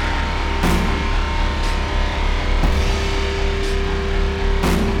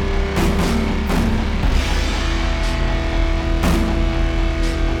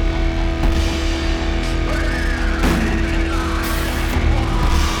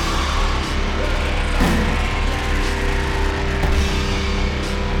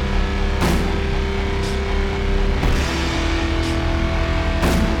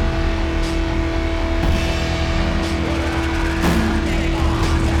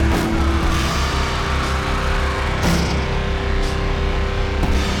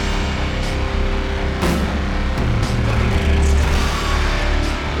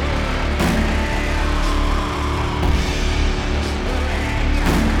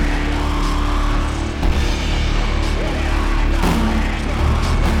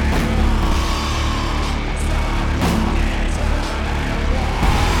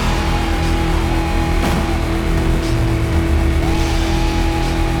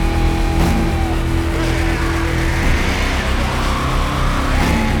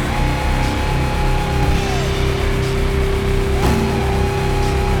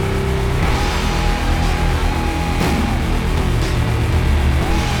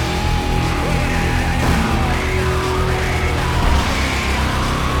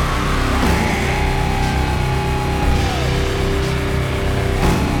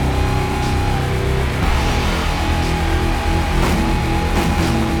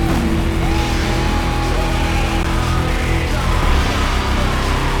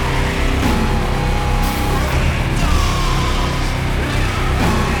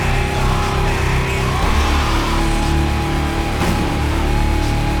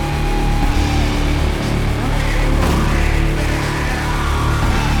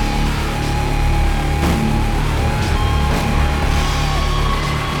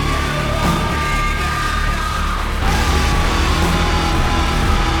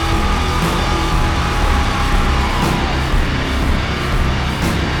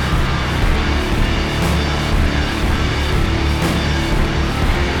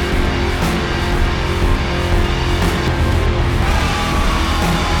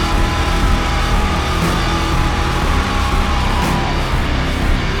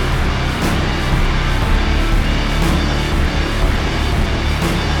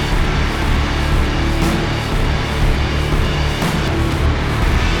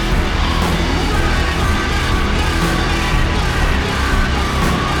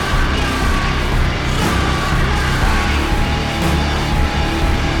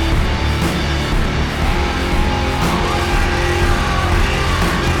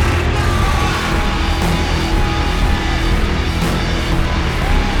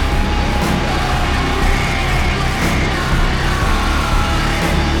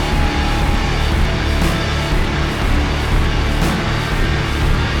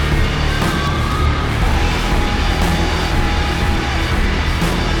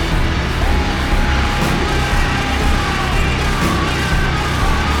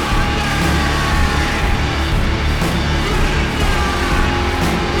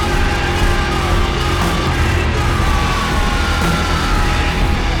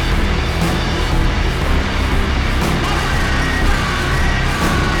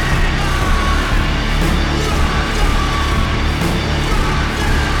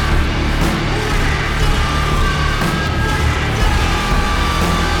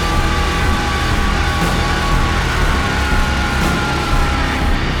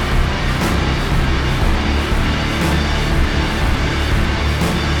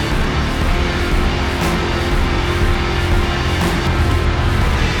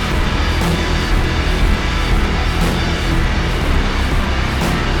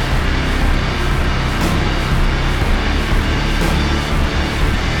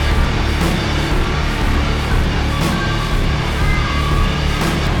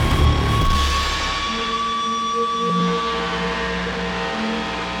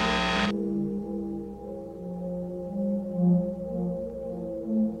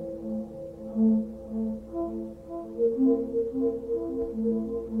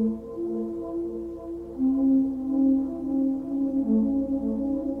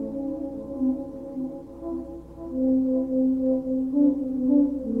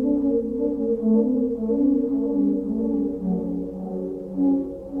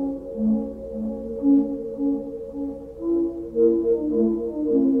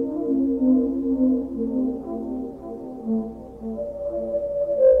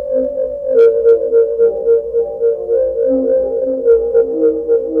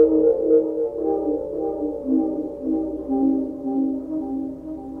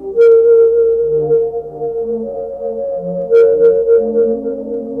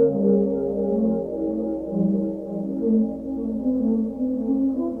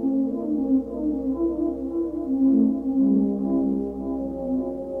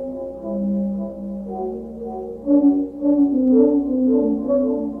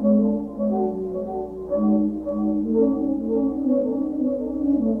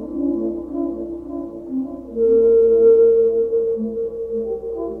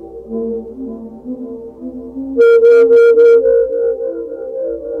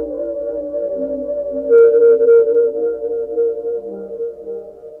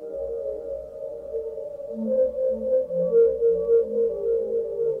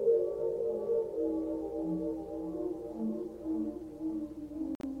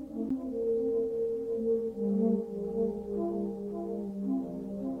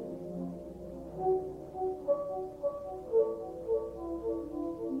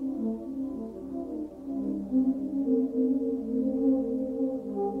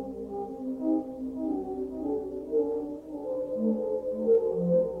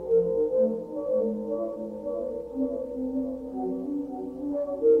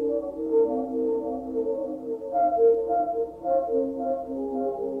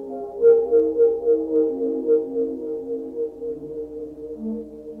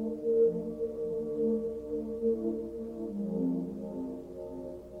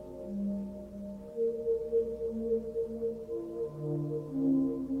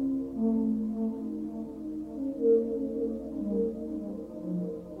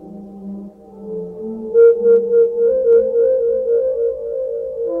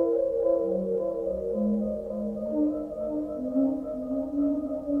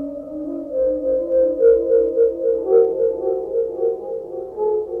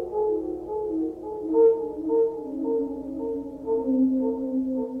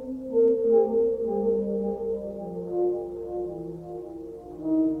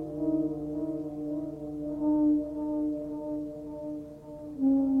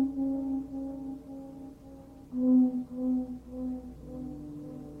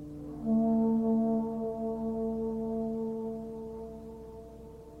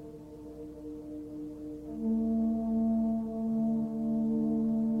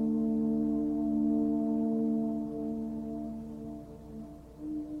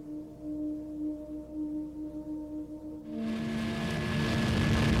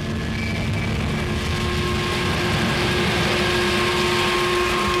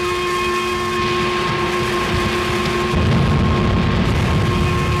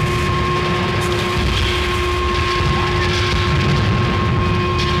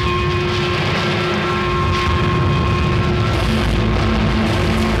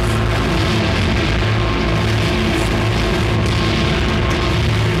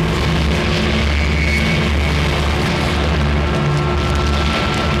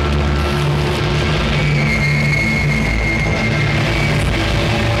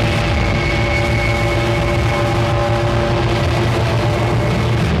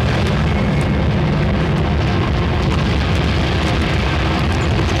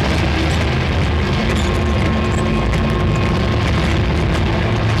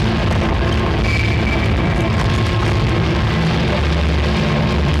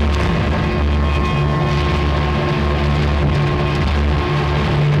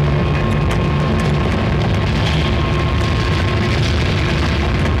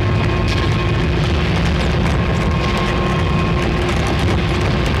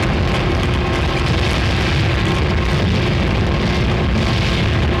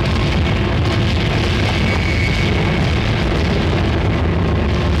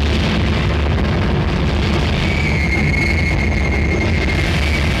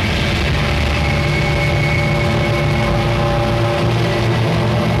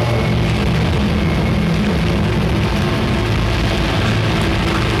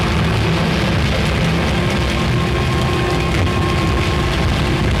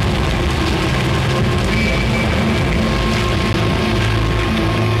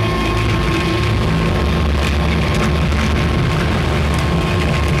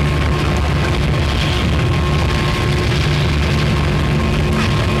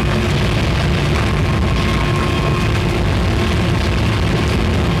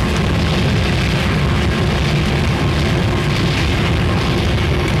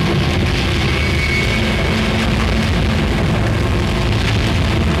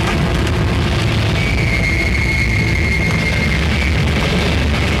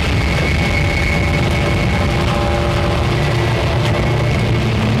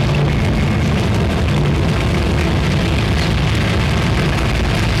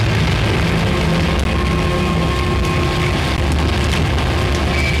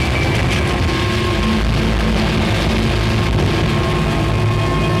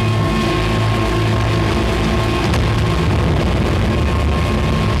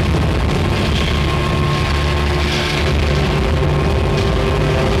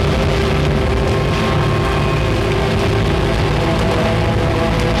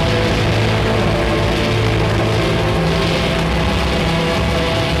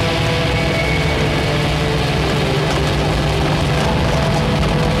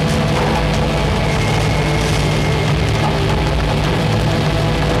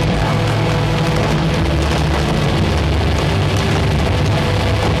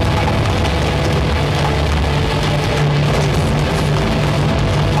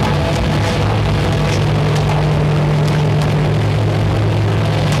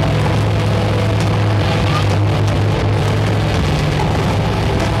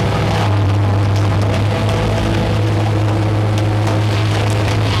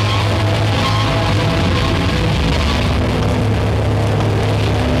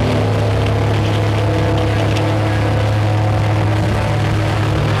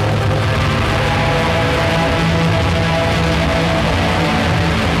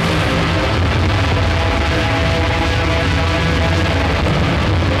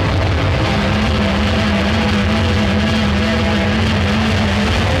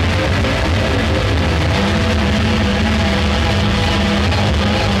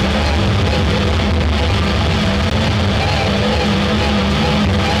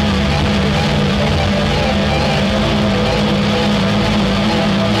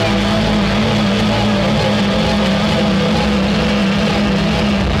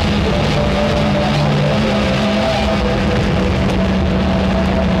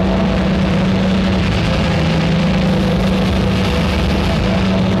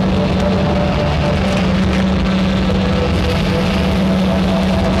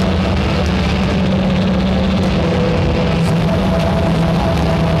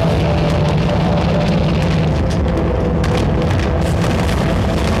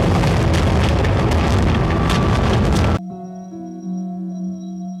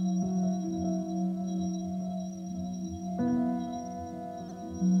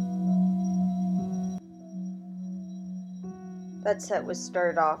 That set was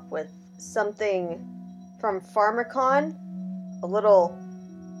started off with something from Pharmacon, a little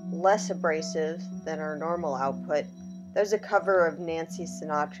less abrasive than our normal output. There's a cover of Nancy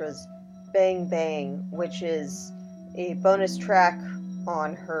Sinatra's Bang Bang, which is a bonus track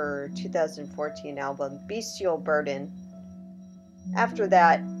on her 2014 album Bestial Burden. After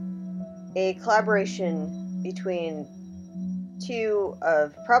that, a collaboration between two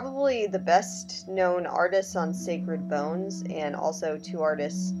of probably the best known artists on Sacred Bones, and also two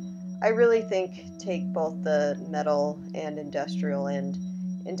artists I really think take both the metal and industrial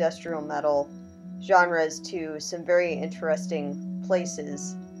metal genres to some very interesting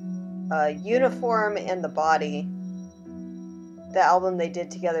places. Uniform and The Body. The album they did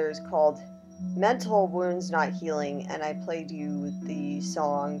together is called Mental Wounds Not Healing, and I played you the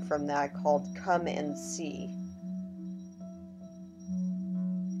song from that called Come and See.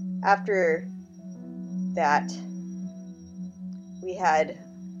 After that, we had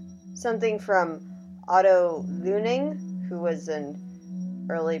something from Otto Luning, who was an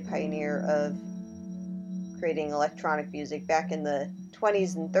early pioneer of creating electronic music back in the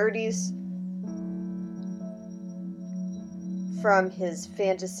 20s and 30s. From his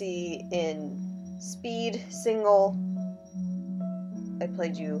Fantasy in Speed single, I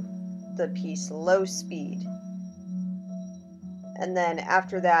played you the piece Low Speed. And then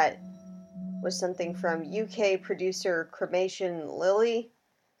after that was something from UK producer Cremation Lily.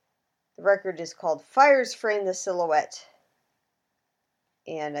 The record is called Fires Frame the Silhouette.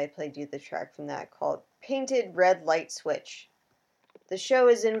 And I played you the track from that called Painted Red Light Switch. The show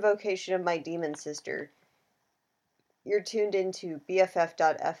is Invocation of My Demon Sister. You're tuned into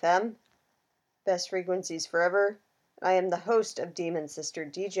BFF.FM, Best Frequencies Forever. I am the host of Demon Sister,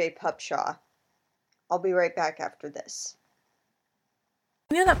 DJ Pupshaw. I'll be right back after this.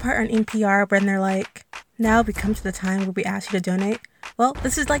 You know that part on NPR when they're like, now we come to the time where we ask you to donate? Well,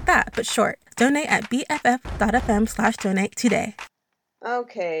 this is like that, but short. Donate at bff.fm/donate today.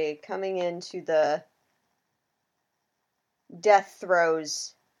 Okay, coming into the death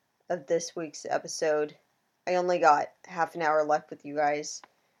throes of this week's episode. I only got half an hour left with you guys.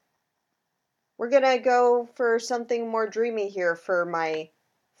 We're gonna go for something more dreamy here for my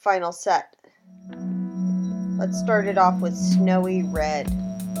final set. Let's start it off with Snowy Red.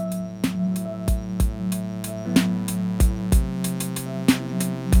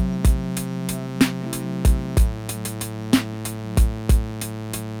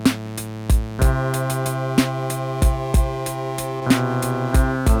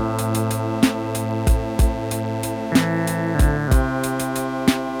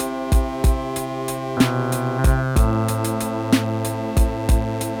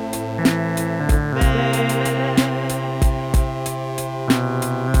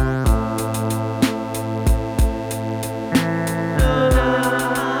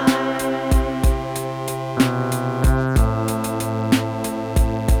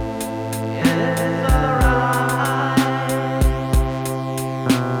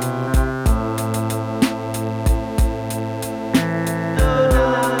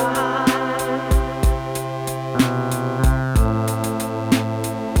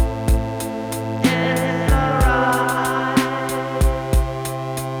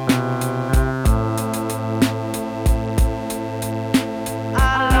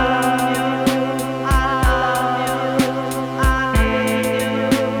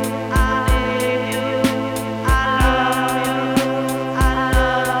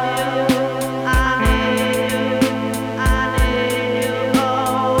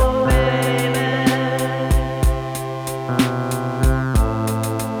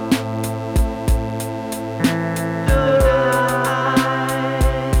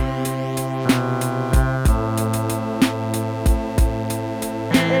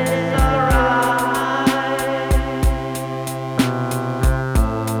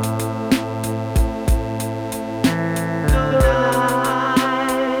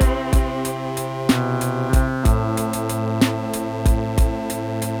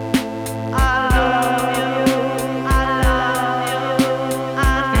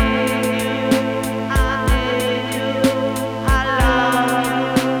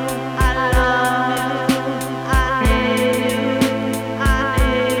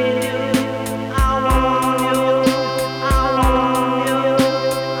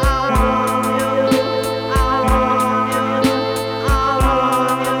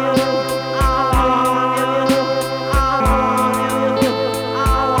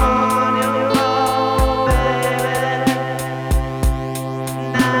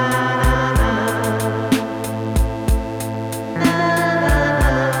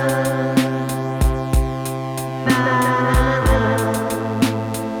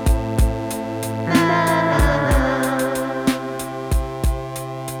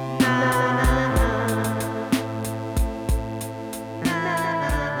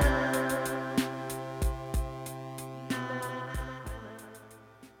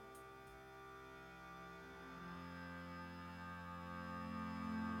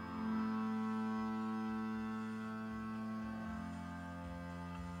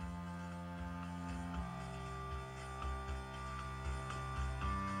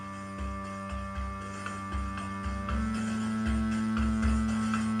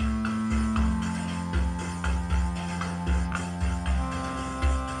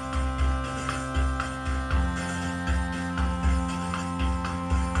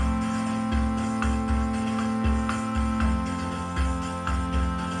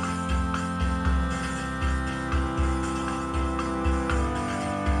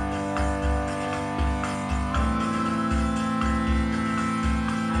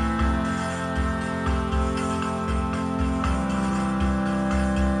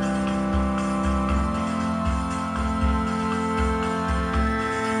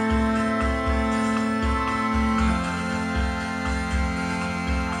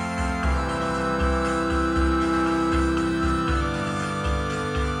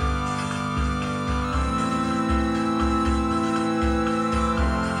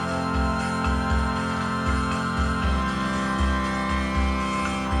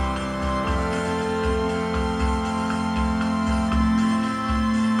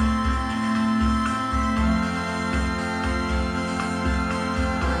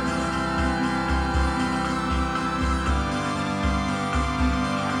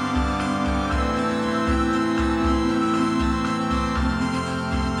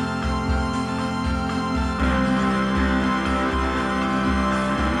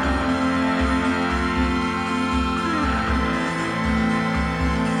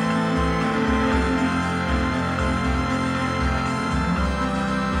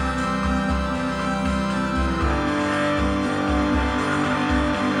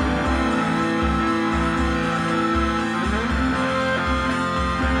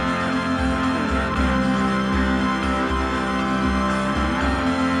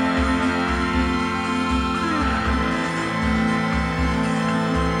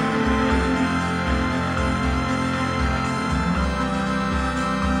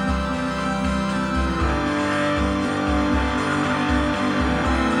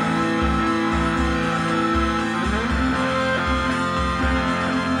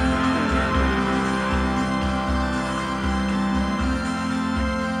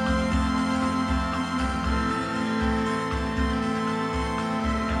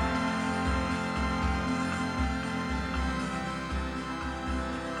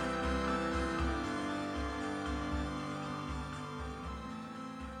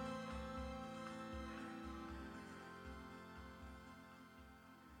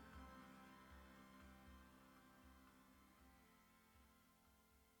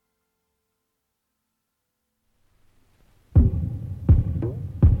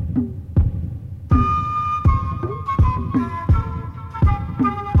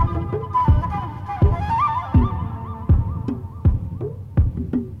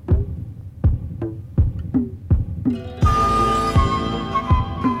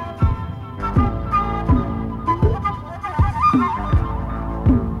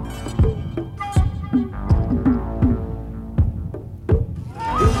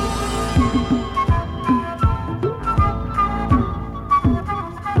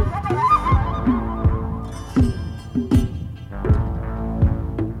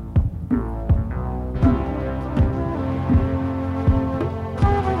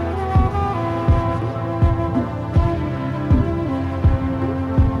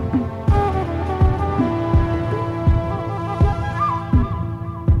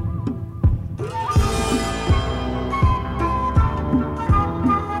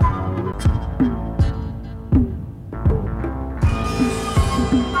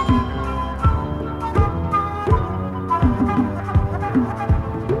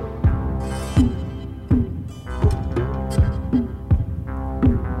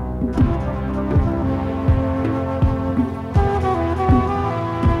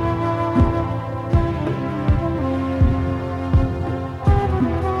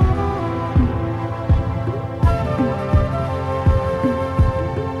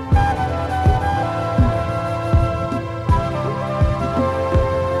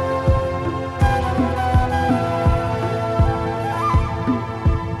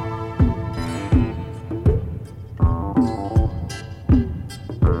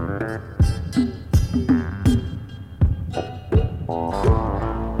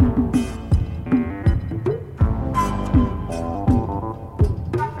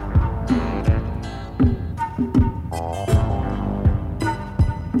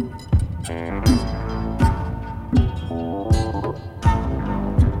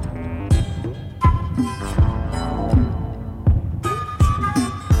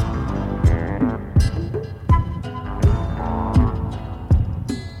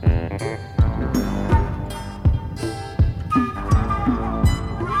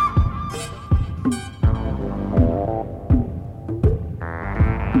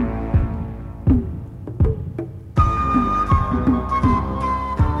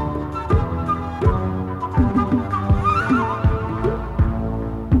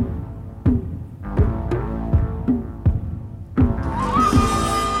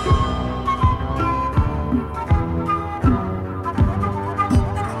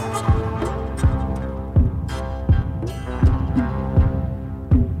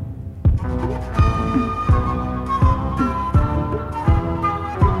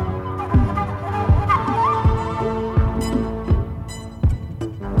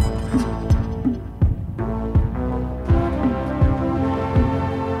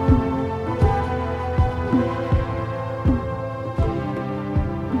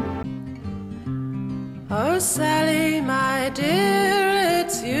 Oh, Sally, my dear,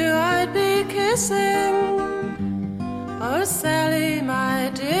 it's you I'd be kissing. Oh, Sally, my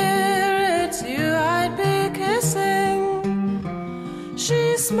dear, it's you I'd be kissing.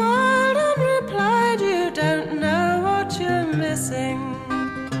 She smiled and replied, you don't know what you're missing.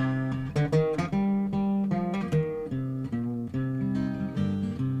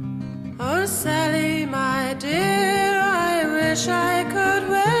 Oh, Sally, my dear, I wish I could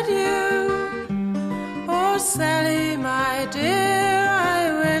wed you. Oh, Sally, my dear,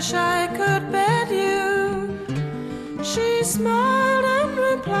 I wish I could bed you. She smiled and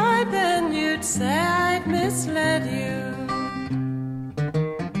replied, then you'd say I'd misled you.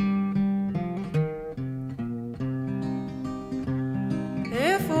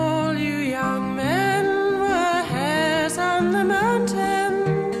 If all you young men were hares on the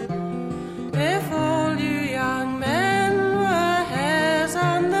mountain, if all you young men were hares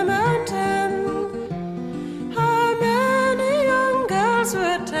on the mountain, how many young girls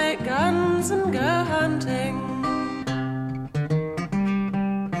would take guns and go hunting?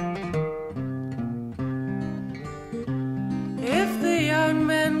 If the young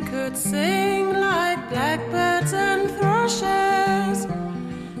men could sing like blackbirds and thrushes,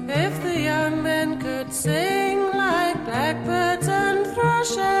 if the young men could sing like blackbirds and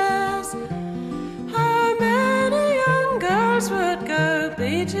thrushes, how many young girls would go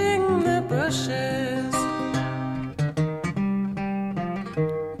beating the bushes?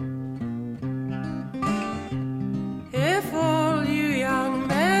 If all you young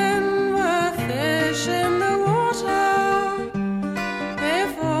men were fish in the water,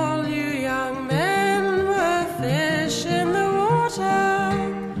 if all you young men were fish in the water,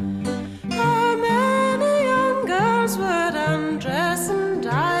 how many young girls would undress and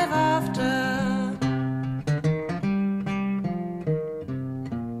dive after?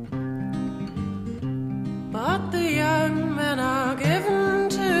 But the young men are given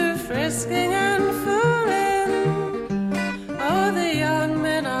to frisking and fooling. Oh, the young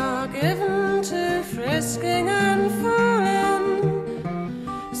men are given to frisking and fooling.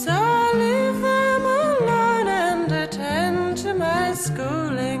 So I leave them alone and attend to my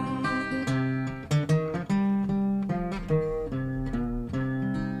schooling.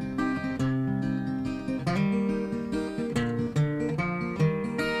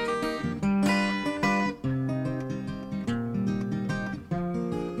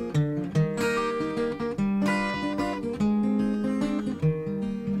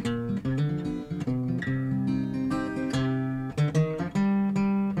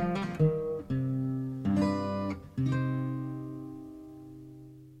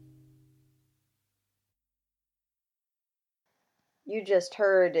 You just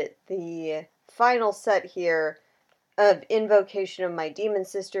heard the final set here of Invocation of My Demon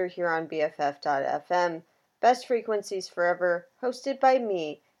Sister here on BFF.FM. Best Frequencies Forever, hosted by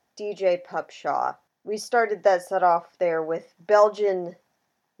me, DJ Pupshaw. We started that set off there with Belgian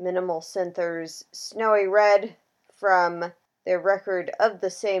minimal synthers Snowy Red from their record of the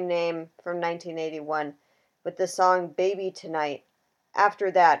same name from 1981 with the song Baby Tonight.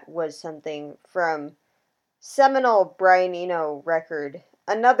 After that was something from seminal Brian Eno record,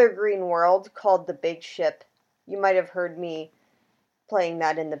 Another Green World, called The Big Ship. You might have heard me playing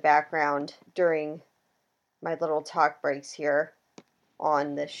that in the background during my little talk breaks here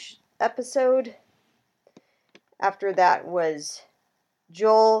on this episode. After that was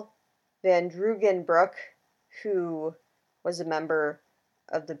Joel Van Drugenbroek, who was a member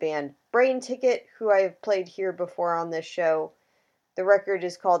of the band Brain Ticket, who I have played here before on this show. The record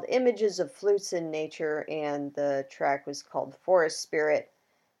is called Images of Flutes in Nature, and the track was called Forest Spirit.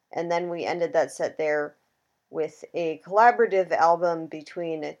 And then we ended that set there with a collaborative album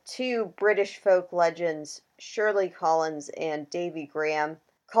between two British folk legends, Shirley Collins and Davy Graham,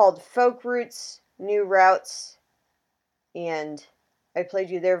 called Folk Roots, New Routes, and I played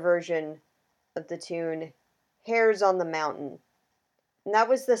you their version of the tune Hares on the Mountain. And that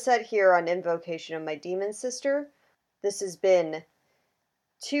was the set here on Invocation of My Demon Sister. This has been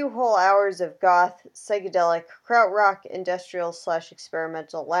 2 whole hours of goth, psychedelic, krautrock,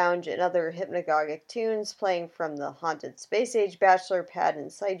 industrial/experimental lounge, and other hypnagogic tunes playing from the haunted space age bachelor pad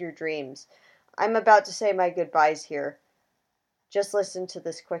inside your dreams. I'm about to say my goodbyes here. Just listen to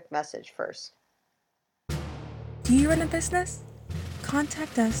this quick message first. Do you run a business?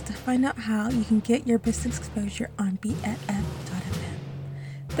 Contact us to find out how you can get your business exposure on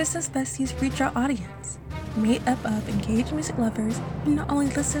BFF.FM. Business Besties reach our audience, made up of engaged music lovers who not only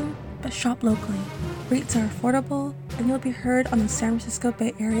listen, but shop locally. Rates are affordable, and you'll be heard on the San Francisco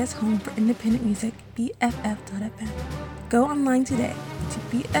Bay Area's home for independent music, BFF.FM. Go online today to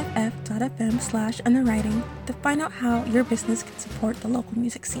bff.fm/underwriting to find out how your business can support the local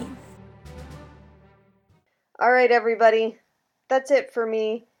music scene. All right, everybody. That's it for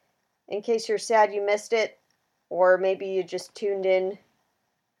me. In case you're sad you missed it, or maybe you just tuned in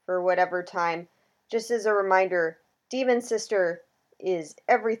for whatever time. Just as a reminder, Demon Sister is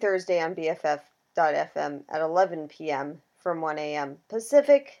every Thursday on BFF.FM at 11 p.m. from 1 a.m.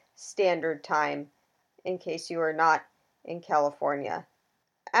 Pacific Standard Time, in case you are not in California.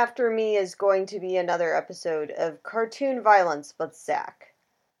 After me is going to be another episode of Cartoon Violence with Zach.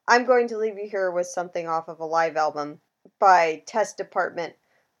 I'm going to leave you here with something off of a live album by Test Department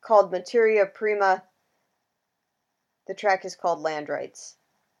called Materia Prima. The track is called Land Rights.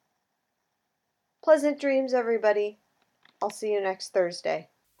 Pleasant dreams, everybody. I'll see you next Thursday.